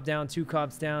one cop down, 2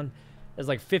 cops down. There's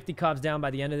like 50 cops down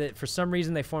by the end of it. For some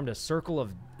reason, they formed a circle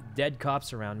of dead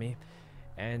cops around me,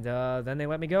 and then they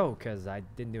let me go because I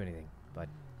didn't do anything. But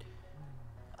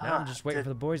now I'm just waiting for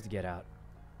the boys to get out.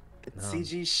 Did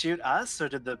CG shoot us, or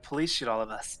did the police shoot all of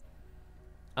us?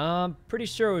 Pretty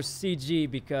sure it was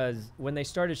CG because when they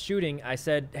started shooting, I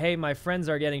said, hey, my friends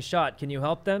are getting shot. Can you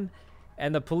help them?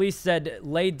 And the police said,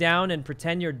 lay down and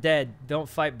pretend you're dead. Don't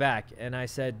fight back. And I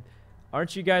said,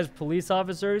 aren't you guys police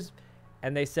officers?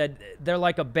 And they said, they're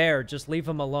like a bear. Just leave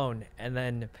them alone. And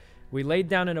then we laid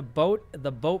down in a boat.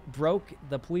 The boat broke.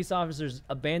 The police officers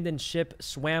abandoned ship,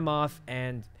 swam off,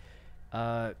 and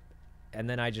and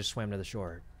then I just swam to the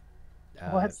shore.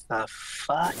 What the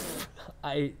fuck?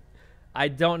 I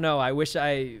don't know. I wish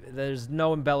there's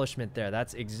no embellishment there.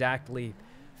 That's exactly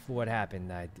what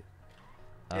happened.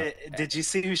 Did you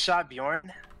see who shot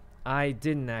Bjorn? I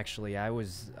didn't actually. I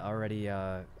was already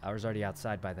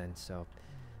outside by then. So.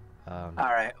 All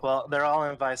right. Well, they're all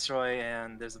in Viceroy,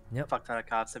 and there's a fuck ton of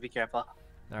cops. So be careful.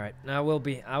 All right. I will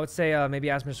be. I would say maybe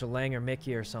ask Mr. Lang or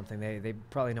Mickey or something. They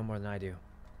probably know more than I do.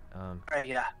 All right.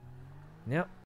 Yeah. Yep.